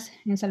Paz,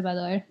 in El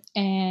Salvador,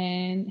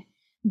 and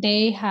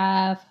they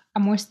have a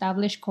more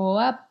established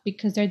co-op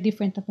because they're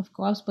different type of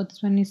co-ops, but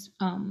this one is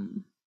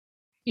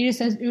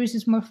it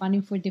is more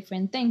funding for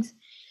different things.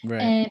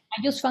 Right. And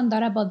I just found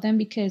out about them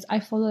because I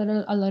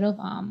follow a lot of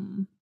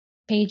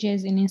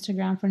pages in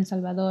Instagram for El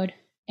Salvador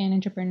and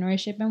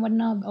entrepreneurship and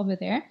whatnot over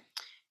there.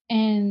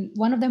 And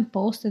one of them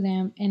posted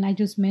them, and I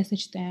just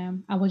messaged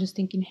them. I was just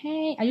thinking,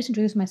 hey, I just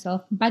introduced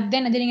myself. Back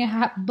then, I didn't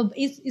have, but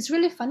it's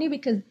really funny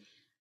because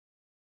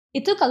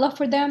it took a lot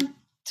for them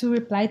to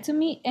reply to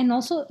me. And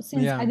also,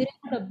 since I didn't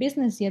have a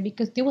business yet,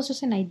 because there was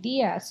just an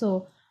idea.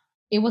 So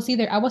it was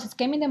either I was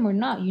scamming them or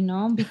not, you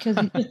know, because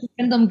it's just a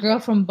random girl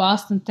from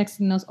Boston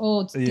texting us,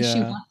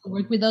 she wants to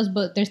work with us,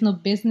 but there's no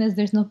business,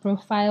 there's no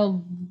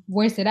profile.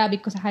 Where's it at?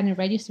 Because I hadn't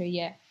registered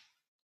yet.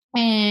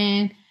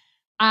 And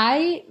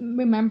I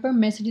remember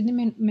messaging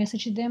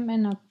them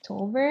in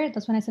October.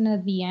 That's when I sent a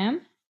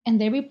DM, and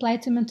they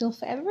replied to me until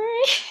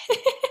February.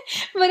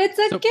 But it's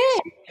So okay.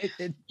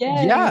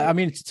 yeah, Yes. I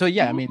mean, so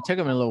yeah, I mean, it took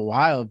them a little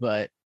while,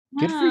 but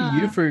good for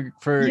you Yeah.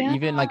 for Yeah.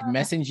 even like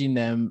messaging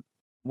them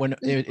when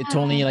it's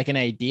only Yeah. like an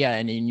idea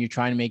and then you're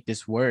trying to make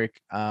this work.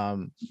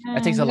 That Yeah.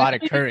 takes a You lot gotta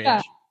of shoot your shot.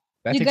 courage.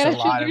 That You takes a gotta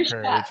shoot lot of your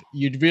shot. courage.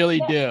 You really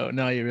Yeah. do.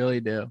 No, you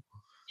really do.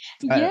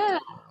 Uh, Yeah.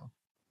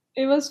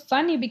 It was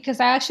funny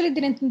because I actually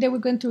didn't think they were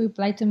going to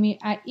reply to me.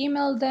 I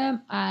emailed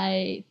them,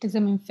 I texted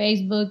them in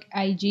Facebook,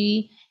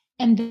 IG,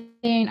 and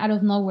then out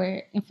of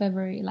nowhere in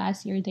February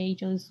last year, they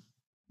just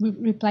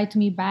replied to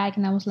me back,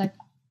 and I was like,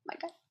 oh my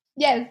God,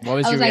 yes. what I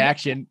was was your like,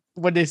 reaction?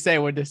 What did they say?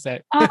 What did they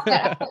say? oh,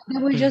 God.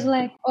 They were just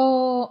like,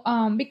 oh,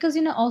 because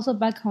also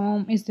back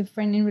home is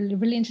different and really,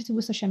 really interested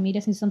with social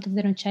media since sometimes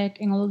they don't check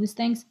and all of these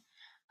things.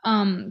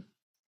 Um,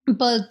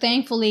 but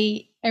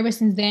thankfully, ever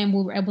since then,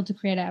 we were able to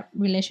create a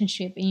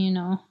relationship. And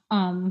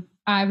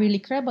I really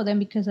care about them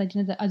because at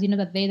the end of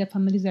the day, the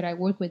families that I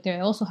work with, they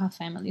also have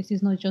families.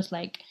 It's not just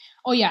like,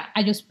 oh yeah,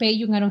 I just pay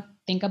you and I don't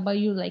think about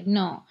you. Like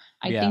no,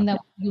 I Yeah, think that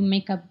you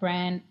make a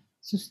brand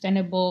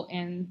sustainable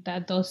and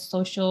that does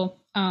social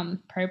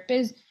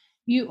purpose.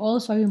 You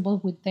also are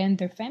involved with them,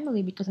 their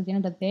family, because at the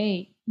end of the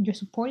day, you're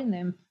supporting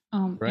them,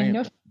 and right.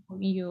 they're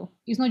supporting you.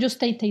 It's not just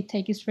take.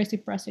 It's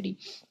reciprocity.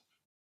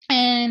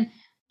 And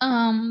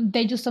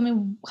they just told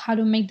me how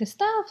to make the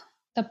stuff,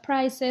 the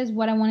prices,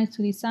 what I wanted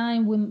to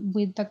design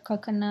with the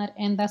coconut,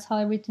 and that's how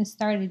everything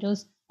started.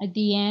 Just a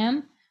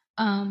DM,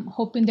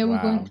 hoping they were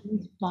going Wow. to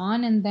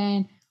respond, and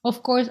then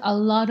of course a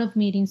lot of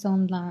meetings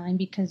online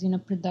because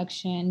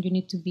production you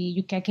need to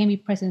be can be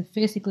present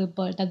physically,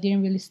 but that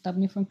didn't really stop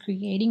me from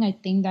creating. I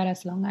think that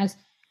as long as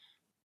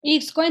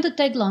it's going to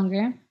take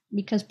longer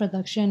because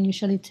production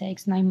usually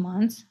takes 9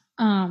 months.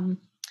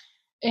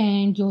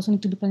 And you also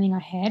need to be planning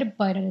ahead,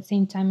 but at the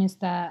same time is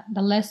the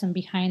lesson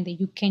behind it.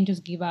 You can't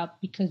just give up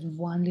because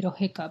one little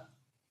hiccup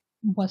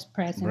was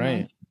present. No,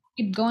 Right.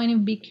 keep going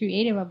and be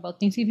creative about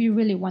things if you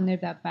really want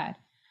it that bad.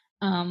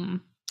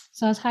 um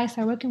so that's how I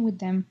started working with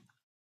them,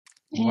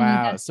 and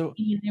Wow. that's So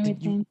did you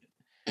everything.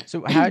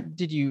 so how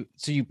did you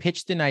so you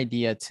pitched an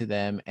idea to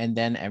them and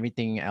then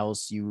everything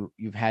else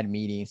you've had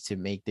meetings to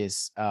make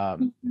this so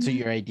Hmm.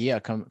 your idea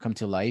come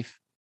to life?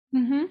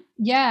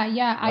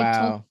 Yeah, I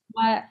told Wow.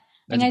 what,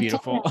 and That's I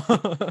told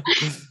them.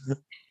 beautiful.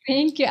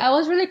 Thank you. I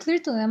was really clear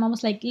to them. I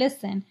was like,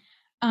 listen,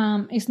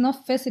 it's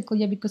not physical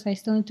yet because I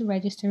still need to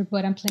register,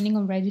 but I'm planning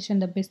on registering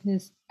the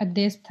business at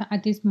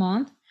this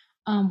month.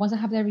 Once I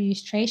have the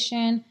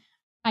registration,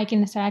 I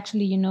can start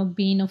actually,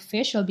 being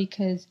official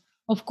because,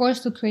 of course,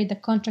 to create the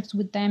contracts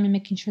with them and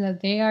making sure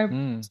that they are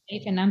Mm,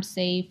 safe and I'm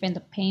safe and the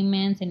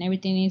payments and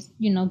everything is,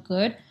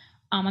 good.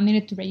 I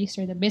needed to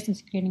register the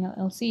business, creating an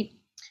LLC.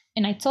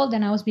 And I told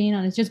them, I was being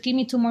honest, just give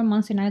me 2 more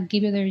months and I'll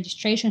give you the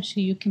registration so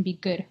you can be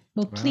good.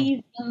 But wow.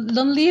 please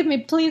don't leave me,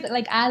 please.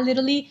 Like I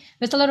literally,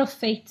 there's a lot of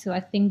faith too.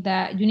 I think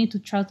that you need to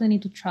trust, they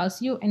need to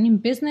trust you. And in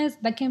business,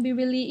 that can be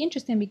really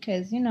interesting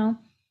because,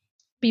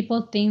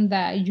 people think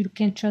that you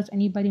can trust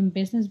anybody in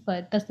business,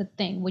 but that's the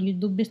thing. When you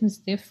do business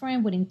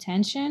different with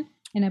intention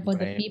and about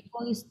the Right.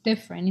 people, it's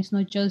different. It's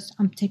not just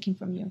I'm taking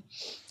from you.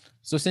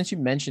 So since you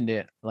mentioned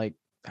it, like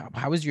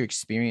how was your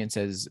experience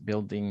as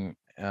building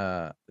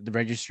the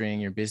registering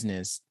your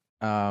business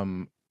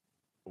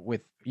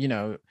with,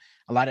 a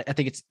lot of I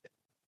think it's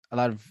a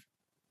lot of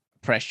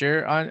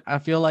pressure on I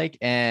feel like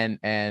and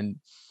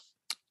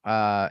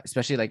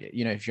especially like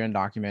if you're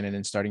undocumented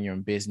and starting your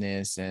own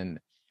business and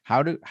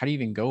how do you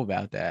even go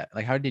about that?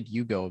 Like how did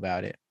you go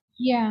about it?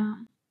 Yeah.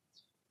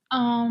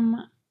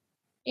 Um,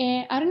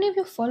 I don't know if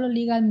you follow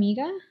Liga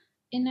Amiga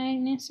in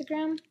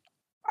Instagram.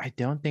 I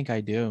don't think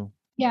I do.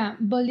 Yeah,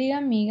 but Liga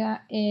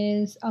Amiga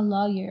is a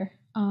lawyer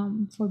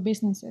for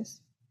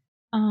businesses.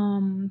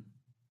 Um,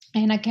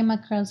 and I came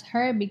across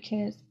her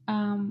because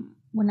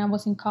when I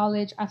was in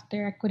college,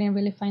 after I couldn't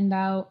really find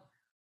out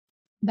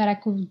that I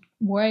could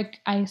work,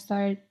 I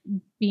started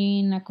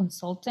being a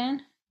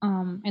consultant.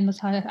 And that's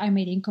how I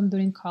made income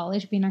during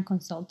college, being a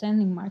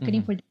consultant in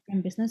marketing Mhm. for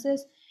different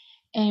businesses.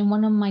 And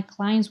one of my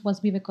clients was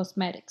Vive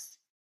Cosmetics.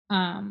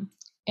 Um,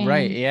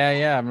 Right. and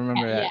Yeah. I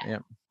remember yeah, that. Yeah.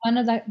 one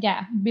of the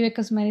Vive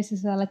Cosmetics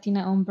is a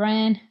Latina owned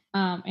brand,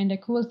 and they're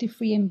cruelty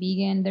free and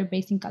vegan. They're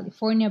based in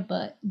California,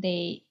 but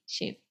they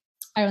ship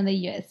around the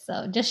US.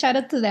 So just shout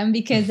out to them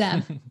because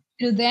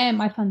through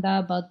them I found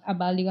out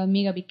about Liga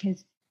Amiga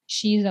because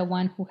she's the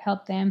one who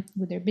helped them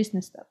with their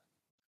business stuff.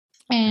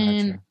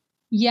 And Gotcha.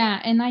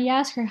 yeah, and I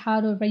asked her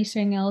how to register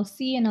an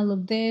LLC and all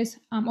of this.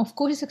 Of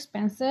course, it's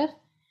expensive,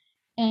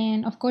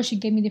 and of course, she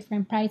gave me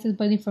different prices,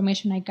 but the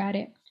information I got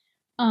it.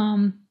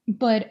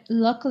 But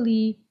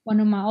luckily, one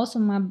of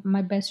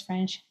my best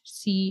friends,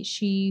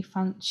 she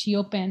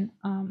opened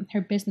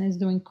her business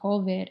during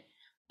COVID,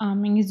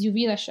 and it's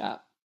Uvida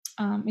shop.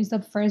 It's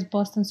the first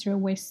Boston zero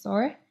waste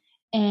store,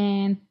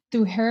 and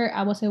through her,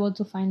 I was able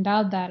to find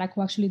out that I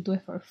could actually do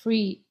it for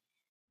free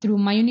through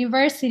my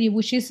university,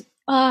 which is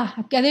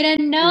I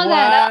didn't know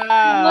that. What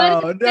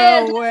Wow, is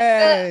this? no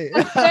way.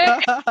 A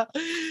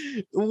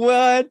third-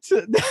 What?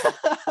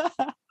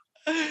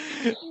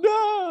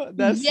 No,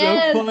 that's so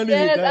Yes, funny.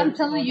 yes. That I'm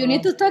telling you, you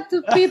need to talk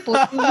to people.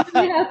 You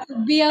really have to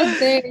be out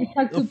there and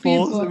talk to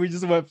people. we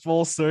just went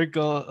full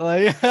circle.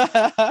 Like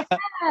Yes,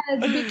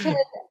 because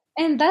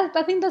and that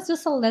I think that's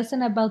just a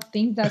lesson about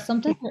things that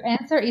sometimes your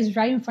answer is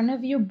right in front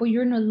of you, but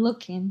you're not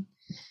looking.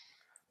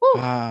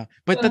 Whew.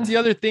 but that's the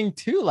other thing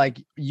too.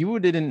 Like you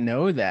didn't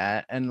know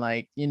that, and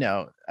like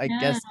I Yeah,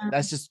 guess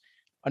that's just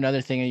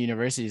another thing at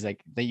universities,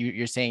 like that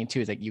you're saying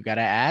too. Is like you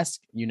gotta ask.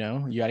 You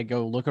gotta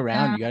go look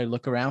around. yeah, You gotta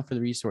look around for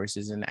the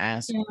resources and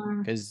ask yeah.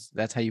 because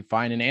that's how you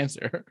find an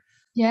answer.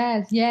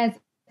 Yes, yes.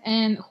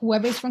 And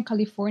whoever is from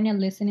California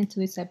listening to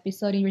this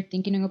episode and you're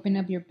thinking of opening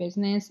up your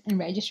business and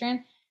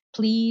registering,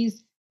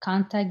 please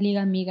contact Liga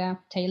Amiga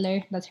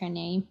Taylor. That's her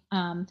name.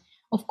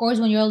 Of course,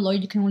 when you're a lawyer,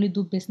 you can only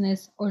do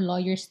business or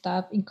lawyer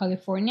stuff in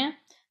California.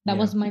 Yeah.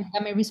 That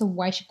my reason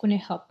why she couldn't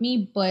help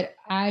me. But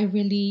I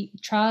really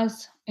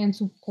trust and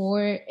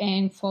support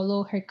and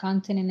follow her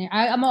content, and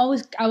I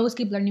always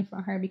keep learning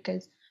from her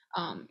because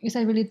it's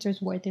a really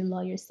trustworthy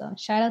lawyer. So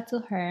shout out to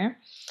her.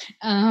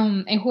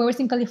 And whoever's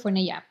in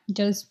California, yeah,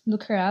 just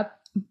look her up.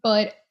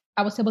 But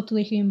I was able to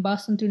live here in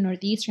Boston through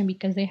Northeastern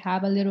because they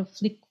have a little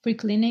free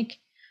clinic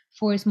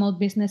for small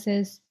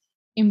businesses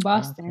in Okay.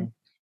 Boston.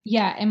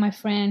 Yeah, and my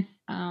friend,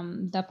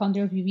 the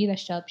founder of Vivida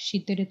Shop, she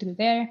did it through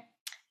there.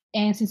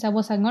 And since I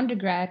was an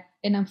undergrad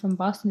and I'm from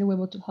Boston, they were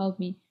able to help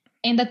me.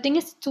 And the thing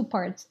is two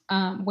parts.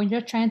 When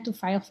you're trying to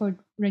file for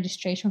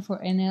registration for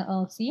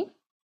NLLC,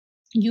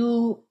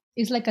 you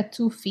it's like a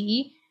two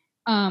fee.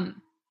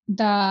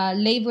 The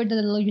labor that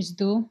the lawyers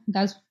do,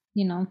 that's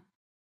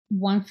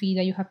one fee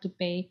that you have to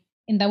pay,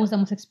 and that was the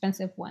most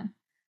expensive one.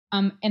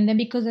 And then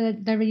because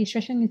of the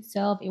registration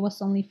itself, it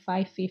was only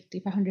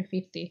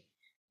 550.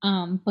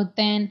 But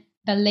then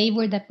the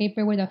labor, the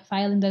paperwork, the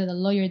filing that the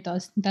lawyer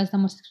does, that's the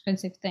most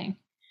expensive thing.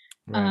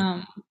 Right.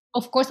 um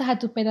of course I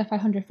had to pay the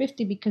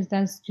 550 because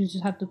that's you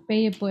just have to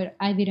pay it, but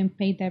I didn't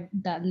pay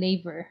that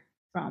labor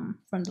from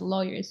the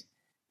lawyers,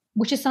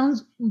 which it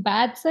sounds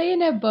bad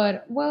saying it,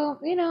 but well,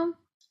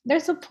 they're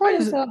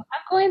supporting, so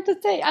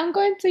I'm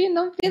going to be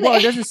Well, it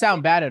there. doesn't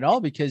sound bad at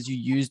all because you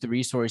use the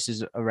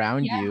resources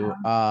around Yeah,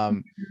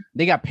 you.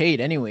 They got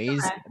paid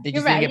anyways. They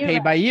you're just didn't right. get You're paid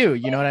right. by you.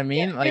 You know what I Yeah,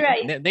 mean? you're Like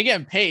right. they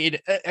get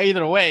paid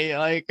either way.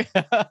 Like,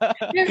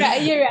 You're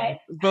right. You're right.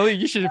 believe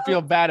you shouldn't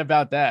feel bad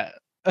about that.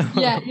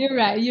 Yeah, you're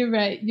right. You're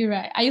right. You're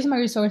right. I use my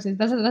resources.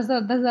 That's right.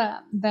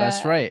 The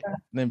That's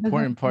the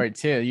important part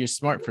too. You're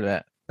smart for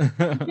that.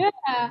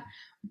 yeah.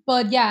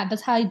 But yeah,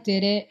 that's how I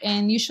did it,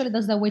 and usually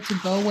that's the way to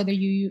go. Whether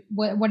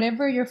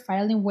whatever you're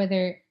filing,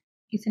 whether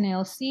it's an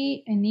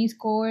LLC, an E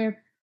corp,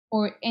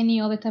 or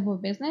any other type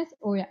of business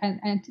or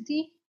an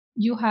entity,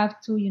 you have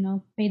to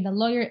pay the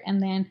lawyer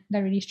and then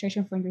the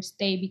registration from your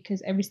state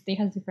because every state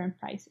has different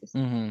prices,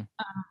 Hmm.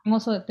 and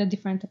also the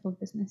different type of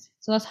business.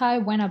 So that's how I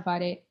went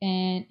about it,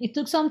 and it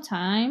took some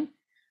time.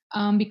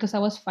 Because I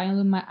was filing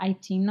with my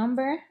ITIN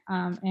number.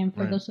 And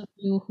for Right. those of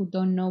you who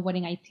don't know what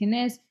an ITIN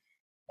is,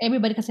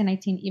 everybody has an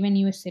 19, even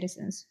US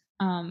citizens.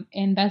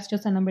 And that's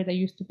just a number that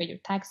you use to pay your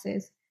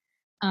taxes.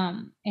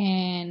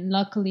 And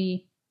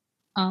luckily,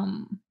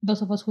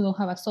 those of us who don't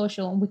have a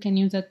social, we can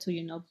use that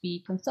to,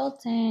 be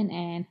consultant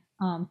and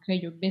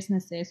create your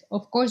businesses.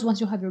 Of course, once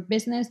you have your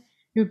business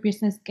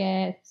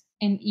gets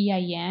an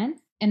EIN,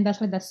 and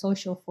that's like the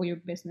social for your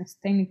business.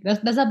 Technically,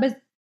 that's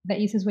the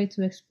easiest way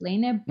to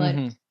explain it. But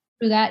Hmm.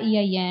 through that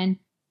EIN,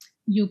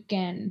 you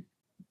can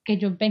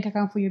get your bank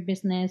account for your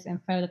business and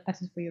file the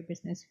taxes for your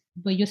business.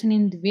 But using an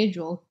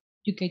individual,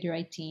 you get your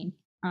IT.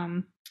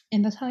 And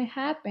that's how it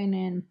happened.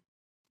 And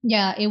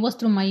yeah, it was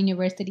through my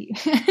university.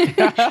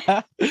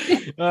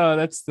 Oh, And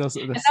that's I was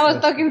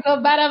still. talking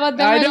so bad about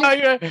them I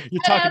earlier. know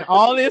you're talking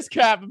all this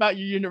crap about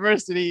your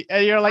university,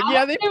 and you're like,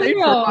 yeah, they I'm pay for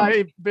real. my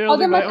Hold building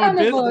them my own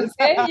accountable, business.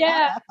 okay?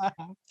 Yeah.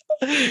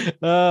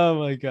 Oh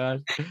my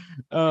gosh.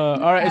 All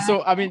right.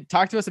 So I mean,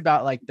 talk to us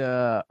about like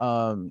the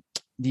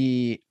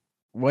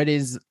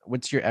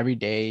what's your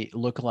everyday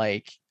look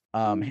like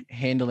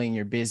handling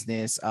your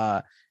business.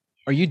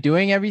 Are you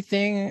doing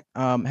everything?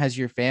 Has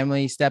your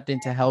family stepped in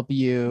to help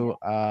you?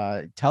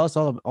 Tell us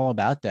all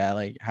about that.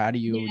 Like, how do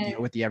you Yeah.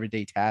 deal with the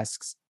everyday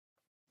tasks?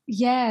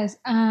 Yes.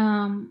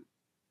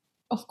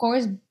 Of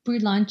course,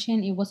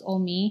 pre-launching, it was all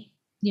me,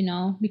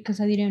 because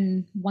I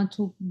didn't want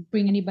to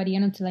bring anybody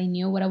in until I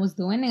knew what I was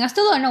doing. And I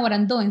still don't know what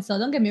I'm doing, so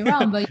don't get me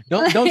wrong. But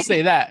Don't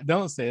say that.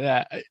 Don't say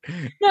that.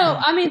 no,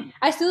 I mean,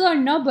 I still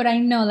don't know, but I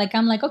know. Like,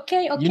 I'm like,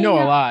 okay, You okay, know a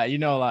now lot. You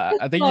know a lot.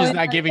 I think you're flow. just It's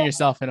not like, giving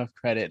yourself enough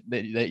credit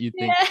that you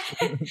think.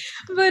 yeah.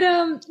 But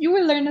you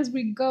will learn as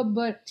we go.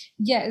 But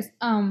yes,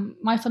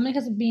 my family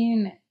has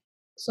been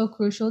so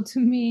crucial to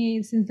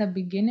me since the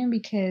beginning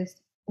because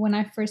when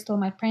I first told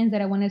my parents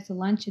that I wanted to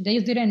launch it, they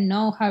just didn't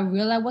know how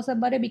real I was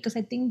about it because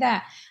I think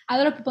that a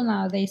lot of people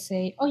nowadays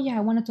say, oh yeah,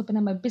 I wanted to open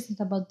up my business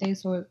about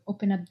this or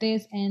open up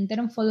this, and they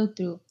don't follow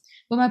through.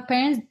 But my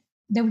parents,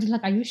 they were just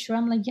like, are you sure?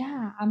 I'm like,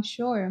 yeah, I'm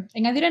sure.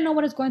 And I didn't know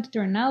what it's going to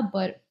turn out,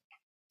 but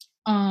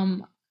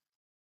um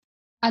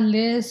at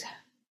least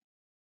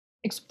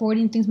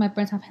exporting things my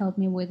parents have helped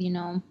me with,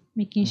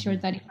 making sure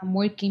Hmm. that if I'm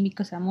working,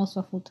 because I'm also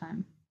a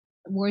full-time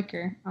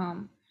worker,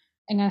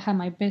 and I have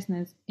my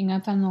business, and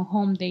if I'm not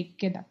home, they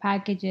get the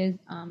packages,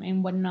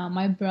 and whatnot.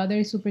 My brother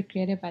is super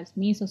creative as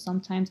me, so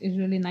sometimes it's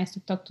really nice to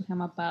talk to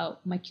him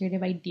about my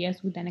creative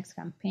ideas with the next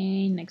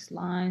campaign, next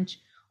launch,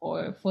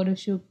 or photo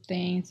shoot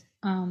things.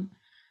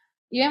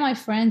 Yeah, my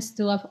friends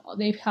too.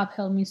 They have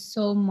helped me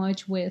so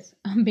much with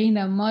being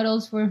the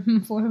models for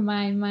for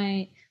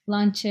my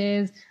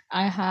launches.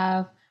 I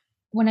have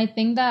when I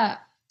think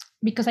that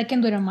because I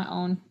can do it on my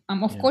own.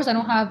 Of Yeah. course, I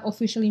don't have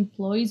official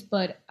employees,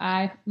 but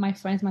my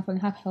friends, my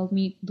family have helped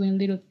me doing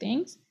little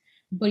things.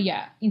 But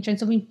yeah, in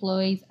terms of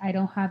employees, I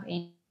don't have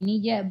any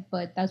yet.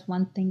 But that's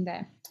one thing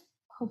that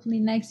hopefully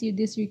next year,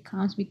 this year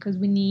comes because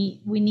we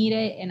need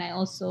it, and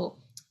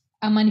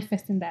I'm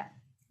manifesting that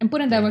and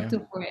putting that work Damn.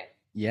 to for it.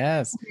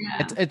 Yes.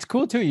 Yeah. It's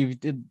cool too. You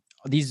did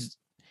these,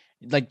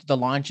 like the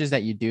launches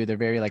that you do, they're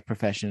very like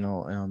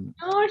professional.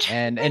 Oh,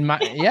 And in my,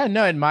 yeah,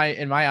 no, in my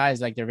eyes,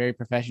 like they're very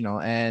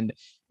professional, and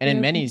in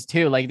beautiful. many's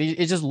too. Like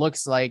it just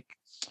looks like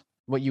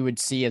what you would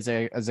see as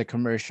a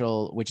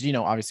commercial, which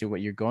obviously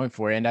what you're going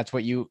for, and that's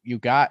what you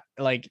got.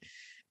 Like,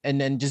 and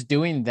then just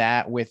doing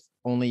that with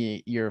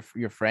only your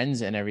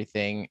friends and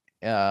everything.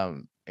 Yeah.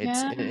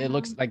 It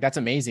looks like that's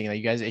amazing. Like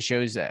you guys, it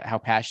shows how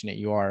passionate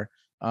you are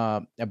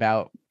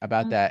about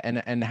that,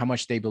 and how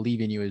much they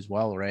believe in you as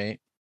well, right?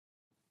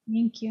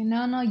 Thank you.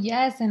 No, no,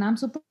 yes, and I'm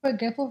super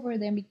grateful for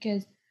them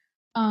because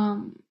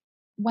um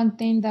one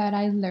thing that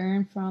I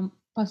learned from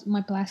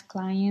my past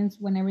clients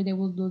whenever they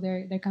will do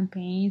their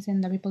campaigns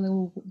and the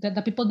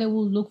people they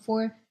will look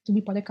for to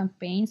be part of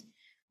campaigns,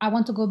 I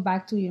want to go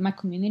back to my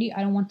community.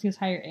 I don't want to just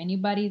hire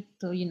anybody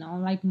to,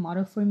 like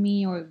model for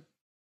me or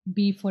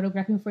be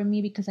photographing for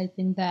me because I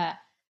think that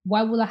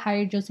why would I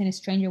hire just a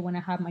stranger when I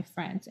have my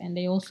friends and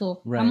I'm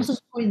Right. also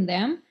supporting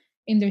them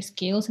in their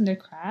skills and their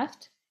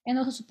craft and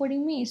also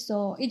supporting me.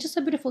 So it's just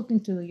a beautiful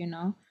thing to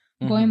do.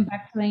 Going Hmm.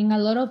 back playing a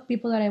lot of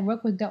people that I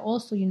work with, they're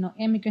also,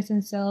 immigrants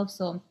themselves.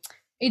 So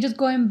it's just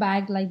going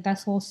back like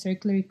that whole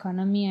circular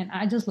economy and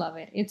I just love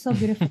it. It's so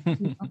beautiful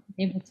to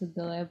be able to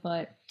do it.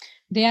 But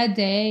day to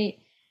day,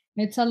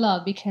 it's a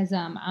lot because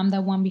I'm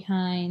the one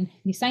behind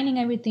designing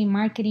everything,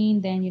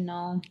 marketing, then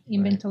Right.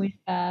 inventory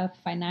stuff,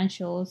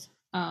 financials,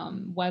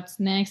 what's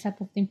next type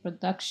of thing,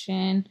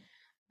 production,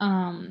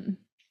 um,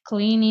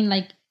 cleaning.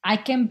 Like I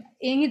can,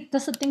 and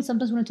that's the thing.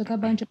 Sometimes when I talk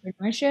about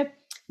entrepreneurship,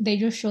 they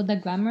just show the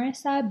glamorous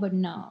side, but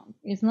no,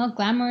 it's not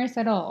glamorous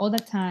at all the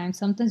time.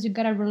 Sometimes you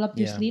gotta roll up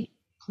your Yeah. sleeve,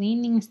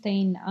 cleaning,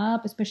 staying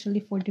up, especially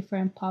for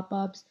different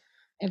pop-ups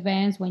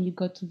events when you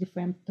go to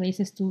different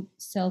places to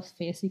sell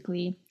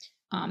physically.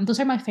 Those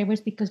are my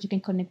favorites because you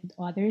can connect with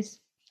others.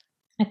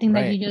 I think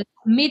that Right. you just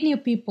meet new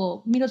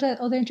people, meet other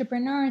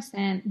entrepreneurs,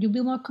 and you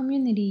build more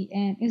community.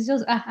 And it's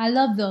just, I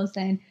love those.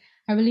 And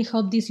I really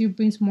hope this year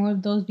brings more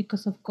of those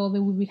because of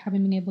COVID. We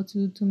haven't been able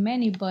to do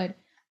many, but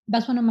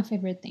that's one of my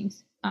favorite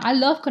things. I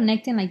love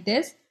connecting like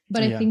this,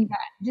 but I Yeah. think that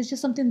there's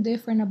just something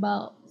different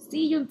about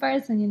see you in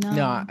person.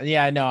 No,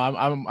 yeah, no,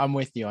 I'm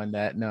with you on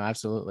that. No,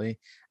 absolutely.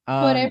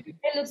 But Um, every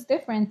day looks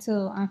different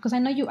too. Because I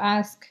know you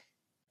ask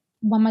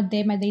what my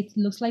day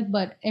looks like,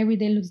 but every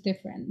day looks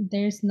different.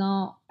 There's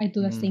no, I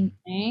do the same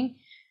mm, thing.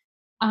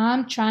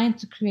 I'm trying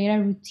to create a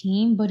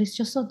routine, but it's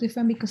just so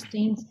different because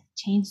things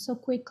change so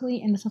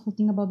quickly, and that's the whole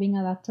thing about being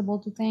adaptable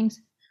to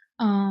things.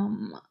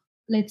 Um,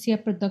 let's say a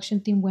production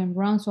thing went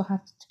wrong, so I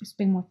have to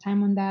spend more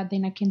time on that.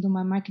 Then I can't do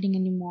my marketing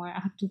anymore. I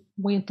have to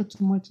wait until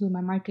tomorrow to do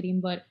my marketing.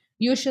 But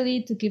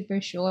usually, to keep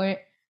very short,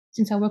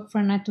 since I work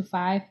from 9 to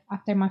 5,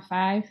 after my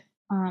five,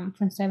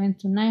 from 7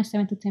 to 9,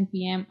 7 to 10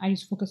 p.m., I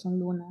just focus on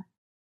Luna,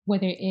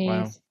 whether it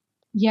wow. is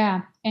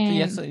yeah, So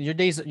yes, and your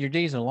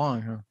days are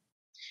long, huh?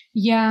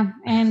 yeah,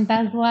 and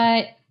that's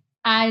why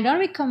I don't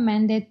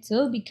recommend it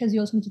too because you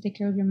also need to take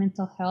care of your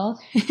mental health,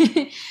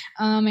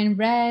 and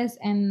rest,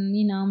 and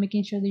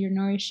making sure that you're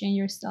nourishing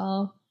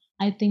yourself.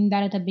 I think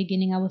that at the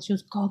beginning I was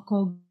just go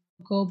go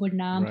go, but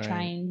now I'm Right.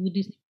 trying with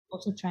this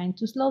also trying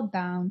to slow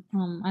down.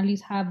 At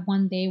least have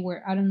one day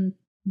where I don't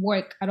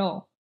work at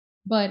all.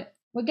 But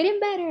we're getting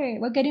better.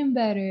 We're getting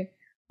better.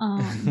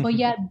 But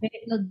yeah,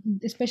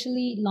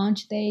 especially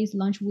launch days,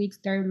 launch weeks,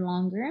 they're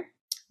longer.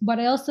 But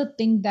I also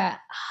think that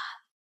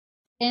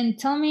and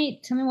tell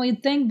me what you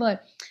think,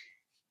 but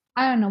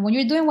I don't know. When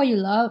you're doing what you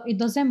love, it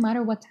doesn't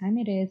matter what time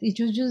it is. It's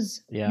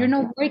just you're Yeah.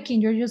 not working,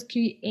 you're just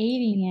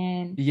creating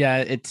and Yeah,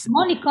 it's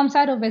money comes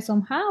out of it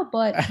somehow,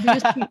 but you're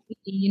just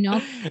creating.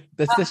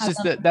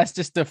 that's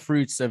just the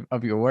fruits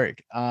of your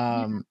work.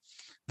 Yeah,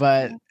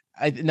 But yeah,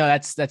 I no,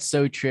 that's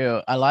so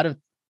true. A lot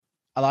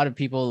of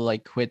people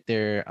like quit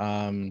their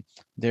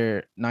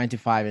 9 to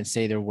 5 and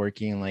say they're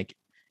working like,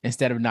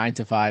 instead of 9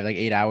 to 5, like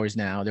 8 hours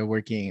now, they're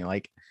working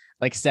like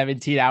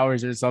 17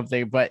 hours or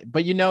something. But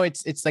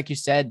it's like you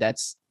said,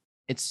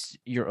 it's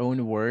your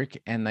own work,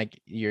 and like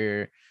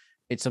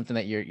it's something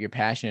that you're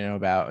passionate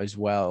about as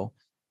well.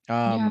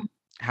 yeah, Um,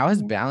 how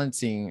is yeah.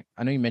 balancing?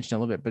 I know you mentioned a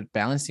little bit, but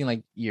balancing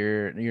like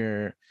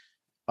your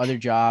other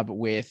job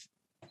with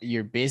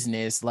your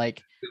business,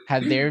 like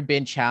have there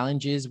been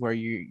challenges where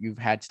you've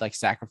had to like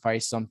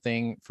sacrifice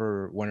something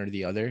for one or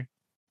the other?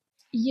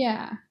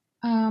 Yeah.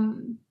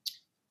 Um,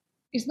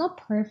 it's not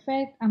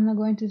perfect. I'm not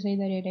going to say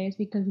that it is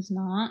because it's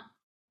not.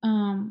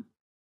 Um,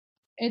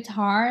 it's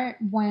hard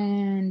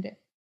when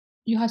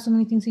you have so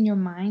many things in your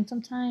mind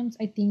sometimes.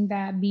 I think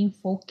that being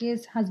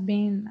focused has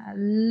been a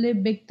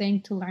little big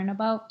thing to learn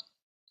about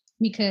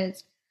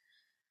because,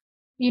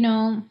 you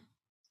know,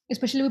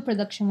 especially with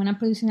production, when I'm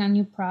producing a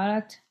new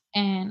product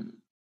and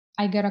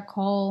I get a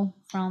call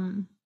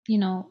from,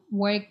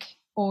 work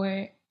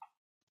or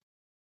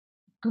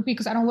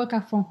because I don't work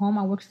out from home,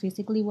 I work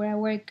physically where I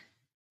work.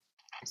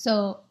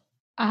 So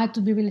I had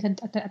to be really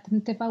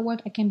attentive at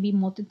work. I can be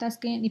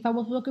multitasking. If I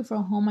was working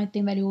from home, I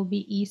think that it would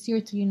be easier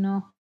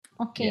to,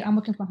 okay, Yeah. I'm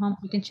working from home.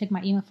 You can check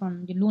my email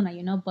from the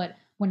Luna, but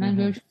when I'm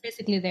Mm-hmm.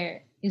 physically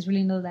there, it's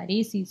really not that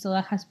easy. So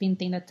that has been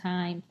taking the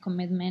time,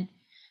 commitment.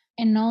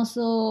 And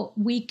also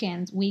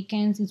weekends.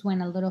 Weekends is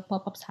when a lot of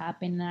pop-ups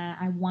happen.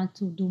 I want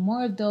to do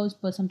more of those,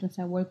 but sometimes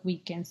I work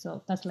weekends.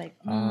 So that's like,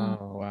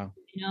 Oh, wow.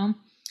 you know.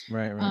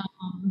 Right, right.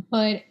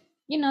 But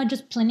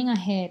just planning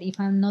ahead. If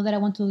I know that I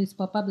want to do this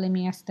pop up, let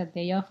me ask the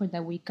day off or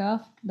the week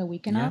off, the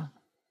weekend off,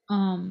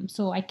 Yeah.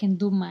 so I can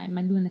do my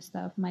Luna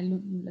stuff,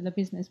 the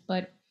business.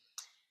 But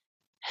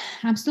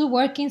I'm still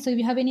working, so if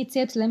you have any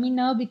tips, let me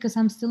know because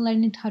I'm still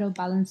learning how to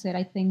balance it.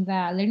 I think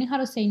that learning how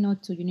to say no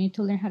too. You need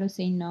to learn how to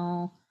say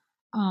no.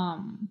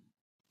 Um,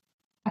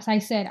 as I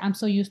said, I'm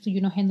so used to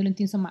handling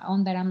things on my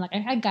own that I'm like,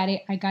 I got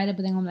it.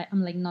 But then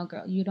I'm like, no,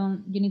 girl, you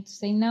don't. You need to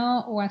say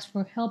no or ask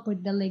for help or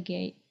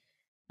delegate.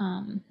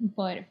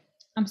 But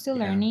I'm still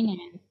Yeah. learning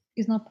and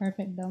it's not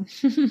perfect though.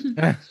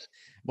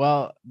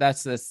 Well,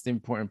 that's the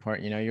important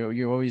part.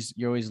 You're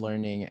always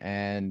learning,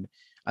 and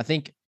I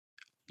think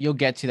you'll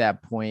get to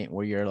that point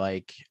where you're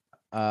like,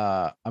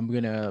 I'm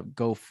gonna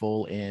go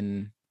full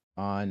in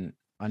on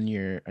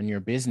your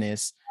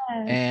business,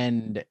 Yes.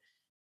 and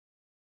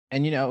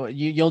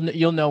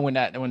you'll know when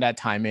that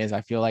time is.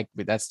 I feel like,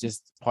 but that's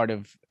just part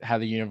of how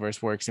the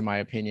universe works, in my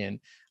opinion.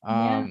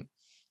 Yeah. um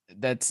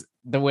that's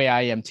the way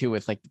I am too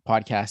with like the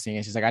podcasting.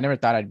 It's just like I never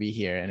thought I'd be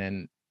here,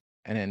 and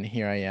then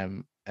here I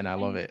am, and I I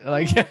love it.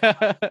 Like,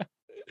 know.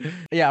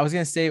 yeah, I was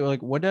gonna say,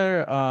 like, what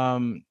are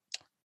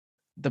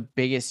the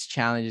biggest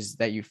challenges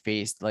that you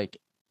faced, like,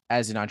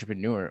 as an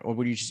entrepreneur? Or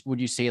would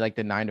you say like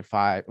the 9 to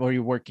 5, or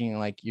you're working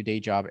like your day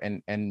job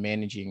and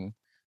managing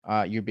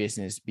your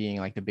business being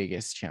like the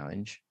biggest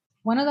challenge?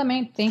 One of the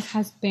main things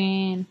has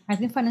been I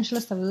think financial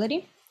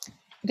stability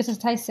because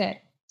as I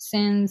said,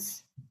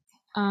 since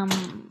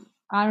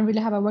I don't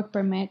really have a work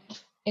permit,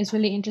 it's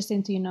really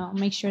interesting to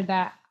make sure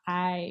that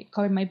I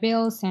cover my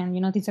bills and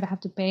things that I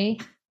have to pay,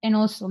 and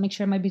also make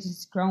sure my business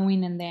is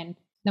growing and then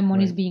the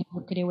money is Right. being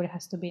allocated where it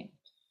has to be.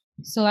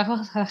 So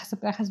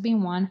that has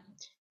been one,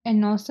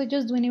 and also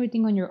just doing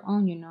everything on your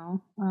own.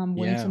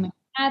 Wearing so Yeah. many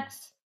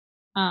hats.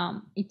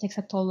 It takes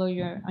a toll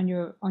on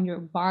your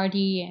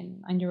body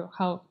and on your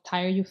how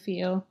tired you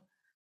feel.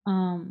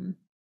 Um,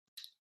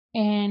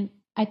 and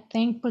I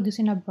think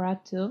producing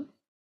abroad too,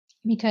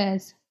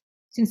 because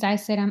since I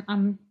said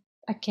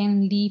I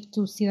can leave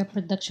to see the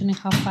production and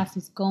how fast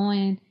it's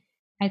going.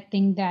 I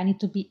think that I need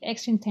to be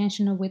extra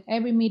intentional with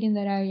every meeting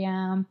that I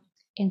am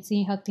and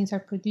seeing how things are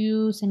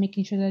produced and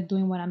making sure they're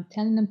doing what I'm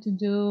telling them to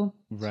do.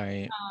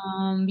 Right.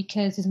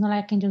 Because it's not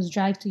like I can just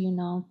drive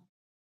to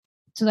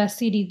to that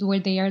city where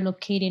they are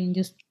located and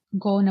just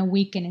go on a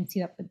weekend and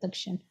see the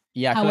production.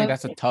 Yeah, I feel like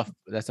However,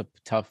 that's a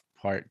tough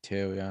part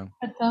too. Yeah.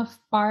 a tough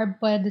part,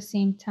 but at the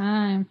same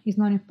time, it's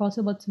not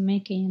impossible to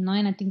make it, And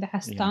I think that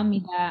has taught Yeah.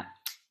 me that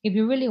if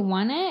you really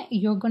want it,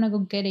 you're gonna go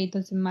get it. It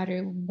doesn't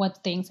matter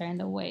what things are in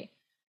the way.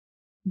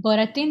 But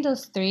I think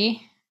those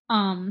three,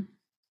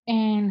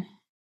 and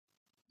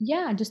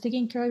yeah, just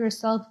taking care of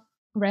yourself,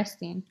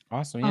 resting.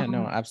 Awesome. Yeah,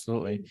 no, Um,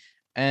 absolutely.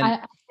 And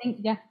I think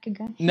yeah, good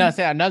guy. no,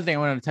 say another thing I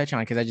wanted to touch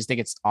on, because I just think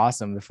it's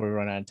awesome before we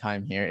run out of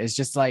time here. It's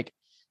just like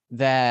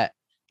that.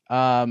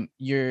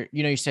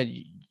 You said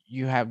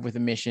you have with a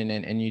mission,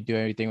 and you do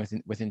everything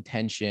with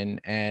intention.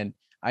 And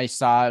I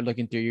saw,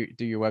 looking through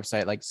your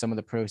website, like some of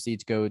the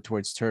proceeds go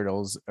towards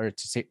turtles, or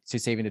to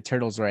saving the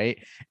turtles, right?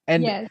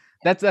 And Yes.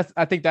 that's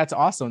I think that's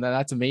awesome.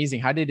 That's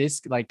amazing. How did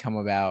this like come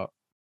about?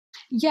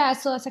 Yeah,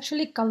 so it's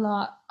actually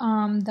Kala,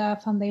 the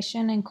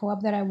foundation and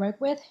co-op that I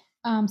work with.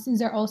 Since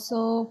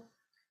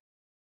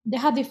they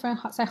have different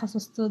side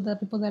hustles too. The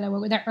people that I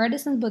work with, they're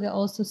artisans, but they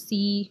also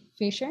see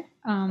Okay.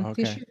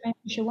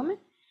 fisher women.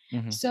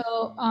 Hmm. So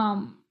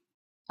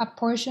a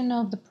portion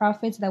of the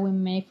profits that we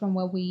make from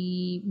what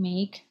we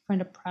make from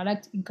the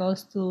product, it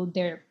goes to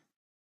their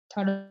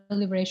total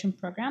liberation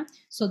program.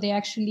 So they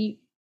actually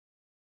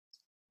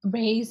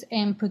raise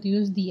and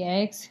produce the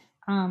eggs,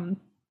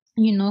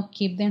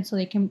 keep them so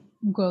they can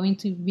grow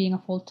into being a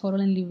full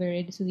total and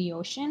liberated to the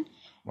ocean.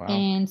 Wow.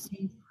 And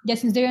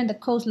since they're in the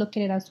coast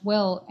located as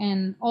well,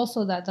 and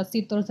also that the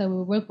sea turtles that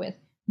we work with,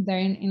 they're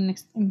in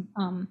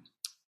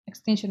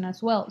extinction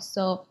as well.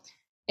 So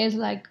it's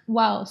like,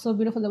 wow, so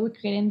beautiful that we're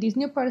creating these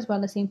new products, but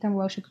at the same time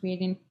we're also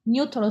creating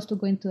new turtles to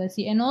go into the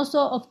sea. And also,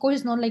 of course,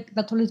 it's not like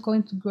the turtle is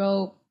going to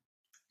grow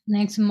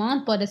next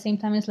month, but at the same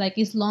time, it's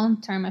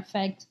long-term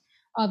effect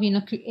of,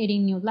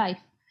 creating new life.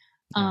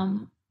 Yeah.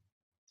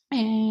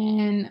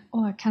 And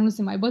I can't lose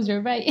my voice,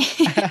 you're right.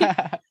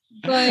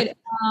 But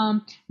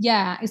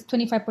yeah, it's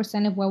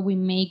 25% of what we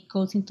make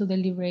goes into the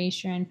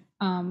liberation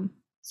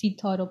seed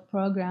total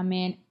program,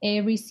 and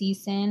every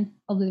season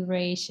of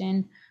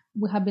liberation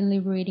we have been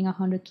liberating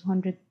 100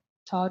 200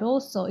 total.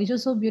 So it's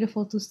just so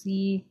beautiful to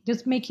see,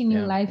 just making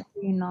new life,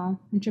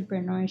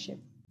 entrepreneurship.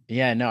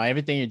 Yeah, no,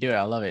 everything you do,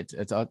 I love it.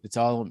 It's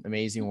all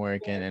amazing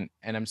work, and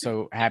I'm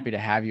so happy to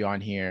have you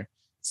on here.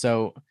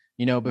 So,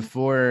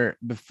 before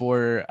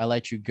I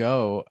let you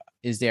go,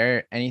 is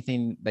there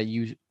anything that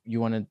you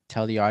want to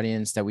tell the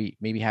audience that we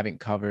maybe haven't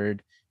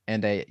covered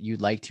and that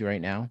you'd like to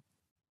right now?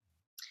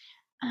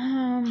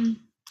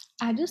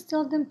 I just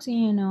tell them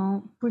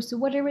to, pursue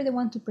whatever they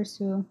want to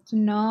pursue, to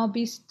not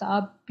be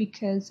stopped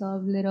because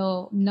of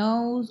little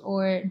no's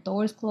or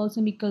doors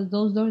closing, because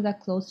those doors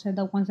that close are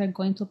the ones that are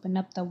going to open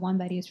up the one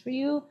that is for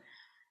you.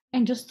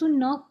 And just to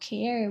not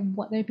care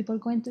what other people are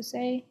going to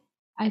say.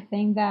 I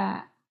think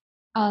that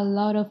a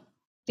lot of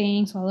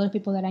things, or a lot of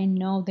people that I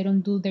know, they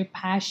don't do their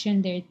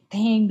passion, their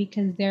thing,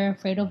 because they're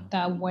afraid of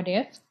the what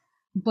if.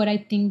 But I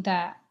think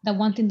that the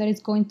one thing that is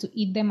going to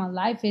eat them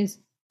alive is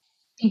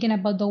thinking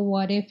about the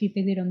what if they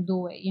didn't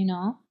do it.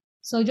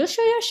 So just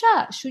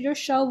shoot your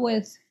shot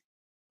with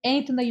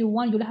anything that you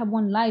want. You'll have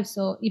one life.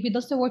 So if it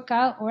doesn't work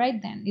out, all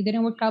right, then it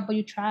didn't work out, but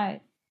you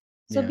tried.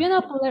 So being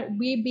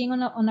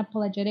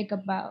unapologetic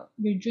about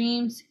your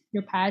dreams,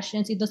 your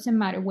passions. It doesn't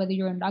matter whether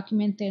you're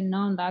undocumented,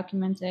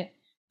 non-documented.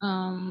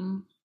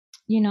 If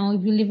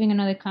you live in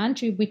another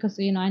country, because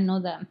I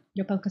know that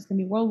your podcast can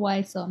be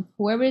worldwide. So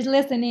whoever is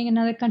listening in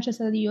other countries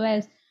of the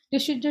US,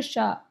 just shoot your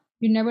shot.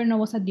 You never know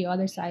what's at the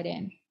other side.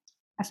 And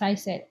as I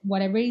said,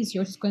 whatever is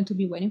yours is going to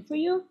be waiting for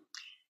you.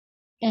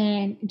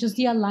 And just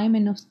the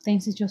alignment of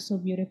things is just so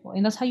beautiful.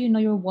 And that's how you know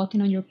you're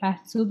walking on your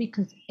path too,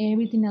 because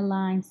everything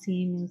aligns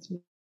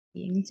seamlessly.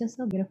 And it's just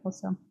so beautiful.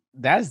 So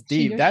that's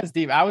deep. That's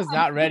deep. I was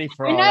not ready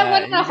for all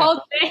that. The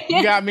whole thing.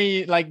 You got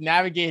me like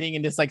navigating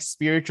in this like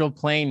spiritual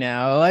plane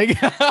now. Like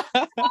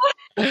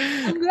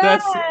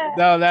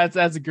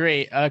that's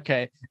great.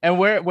 Okay. And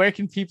where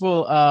can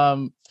people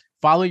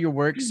follow your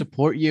work,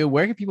 support you?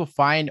 Where can people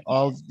find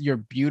all your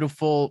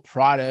beautiful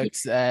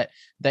products that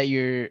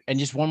you're, and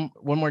just one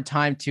more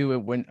time too,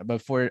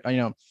 before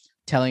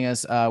telling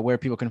us where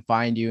people can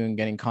find you and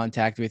get in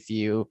contact with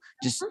you,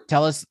 just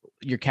tell us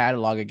your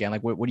catalog again.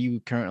 Like what do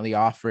you currently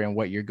offer and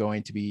what you're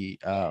going to be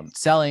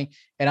selling?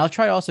 And I'll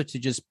try also to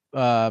just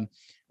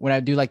when I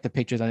do like the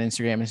pictures on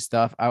Instagram and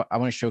stuff, I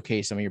want to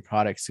showcase some of your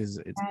products because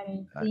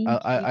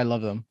I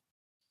love them.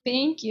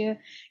 Thank you.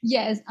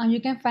 Yes, you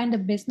can find the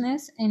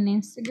business in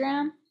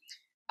Instagram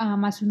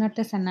as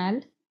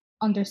Lunartesanal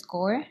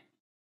 _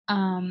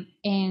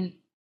 and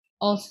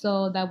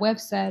also the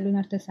website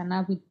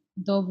Lunartesanal with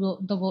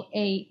double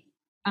A.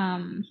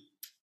 And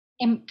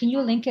can you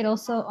link it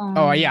also on?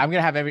 Oh yeah, I'm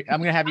gonna have your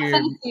I'm gonna have your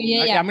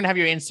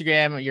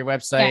Instagram, your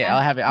website. Yeah.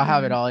 I'll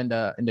have it all in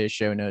the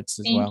show notes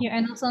as well. Thank you.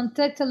 And also on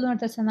TikTok,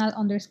 Lunartesanal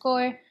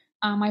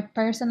 _ my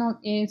personal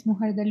is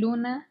Mujer de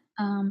Luna.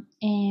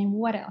 And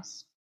what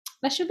else?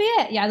 That should be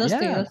it. Yeah, those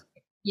two.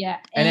 Yeah.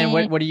 And then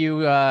what do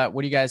you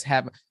guys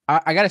have?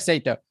 I gotta say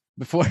though,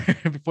 before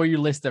you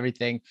list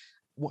everything,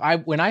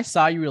 when I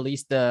saw you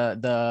release the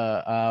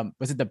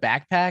was it the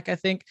backpack? I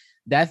think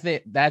that's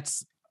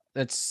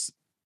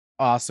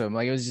awesome.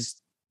 Like it was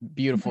just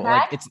beautiful.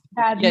 Like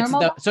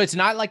so it's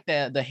not like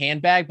the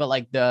handbag, but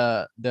like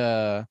the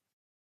I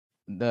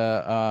don't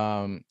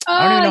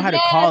even know how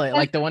to call it.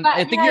 Like the one,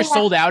 I think you're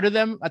sold out of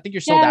them. I think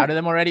you're sold out of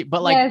them already,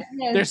 but like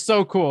they're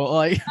so cool.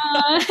 Like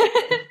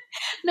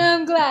no,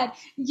 I'm glad.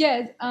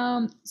 Yes.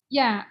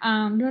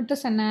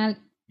 Lunartesanal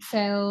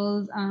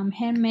sells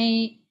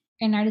handmade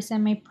and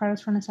artisan made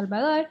products from El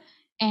Salvador,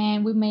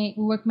 and we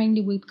work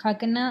mainly with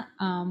coconut.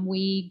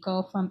 We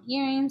go from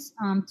earrings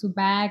to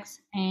bags,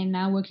 and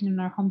now working on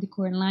our home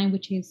decor line,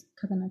 which is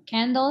coconut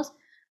candles.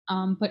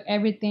 But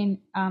everything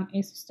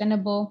is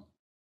sustainable,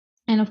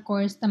 and of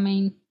course, the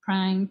main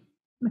prime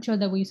material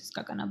that we use is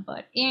coconut.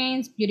 But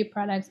earrings, beauty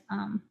products,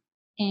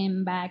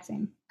 and bags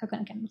and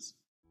coconut candles.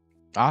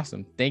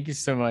 Awesome. Thank you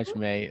so much,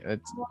 May.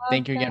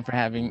 Thank you again for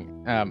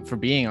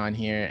being on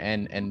here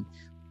and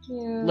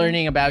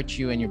learning about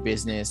you and your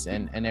business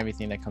and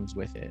everything that comes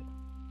with it.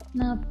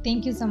 No,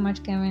 thank you so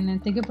much, Kevin.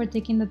 And thank you for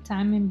taking the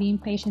time and being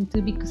patient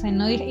too, because I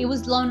know it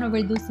was long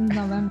overdue since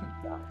November.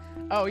 So.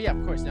 Oh yeah,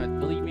 of course. No,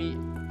 believe me,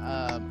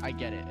 I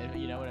get it.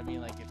 You know what I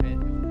mean? Like if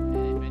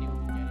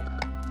anyone can get it.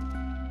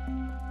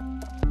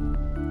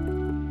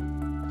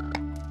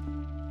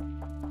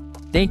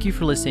 Thank you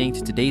for listening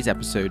to today's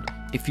episode.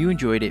 If you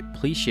enjoyed it,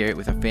 please share it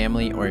with a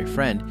family or a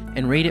friend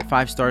and rate it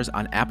 5 stars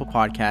on Apple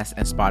Podcasts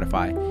and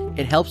Spotify.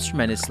 It helps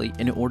tremendously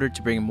in order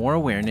to bring more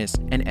awareness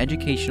and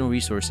educational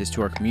resources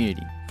to our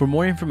community. For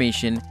more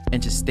information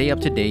and to stay up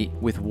to date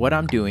with what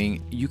I'm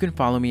doing, you can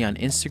follow me on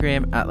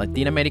Instagram at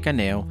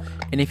latinamericaneo.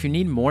 And if you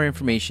need more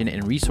information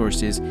and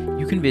resources,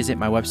 you can visit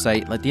my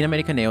website,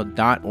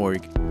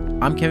 latinamericaneo.org.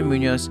 I'm Kevin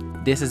Munoz.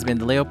 This has been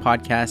the Leo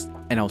Podcast,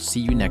 and I'll see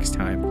you next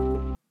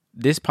time.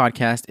 This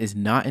podcast is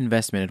not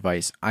investment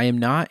advice. I am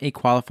not a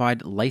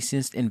qualified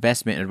licensed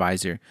investment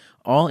advisor.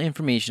 All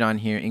information on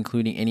here,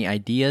 including any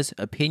ideas,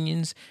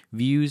 opinions,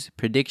 views,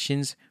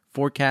 predictions,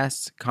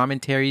 forecasts,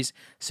 commentaries,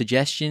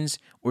 suggestions,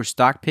 or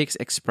stock picks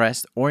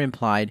expressed or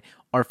implied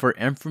are for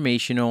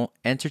informational,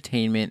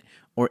 entertainment,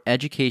 or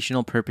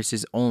educational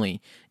purposes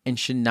only and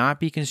should not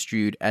be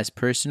construed as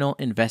personal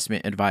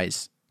investment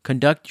advice.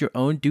 Conduct your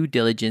own due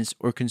diligence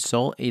or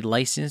consult a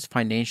licensed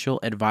financial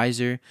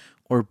advisor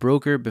or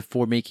broker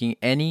before making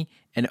any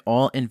and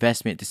all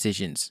investment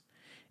decisions.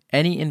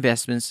 Any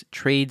investments,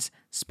 trades,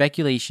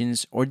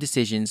 speculations, or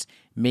decisions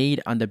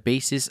made on the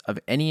basis of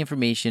any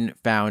information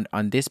found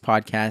on this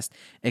podcast,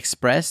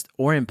 expressed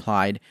or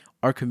implied,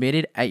 are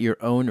committed at your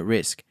own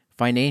risk,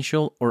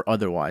 financial or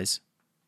otherwise.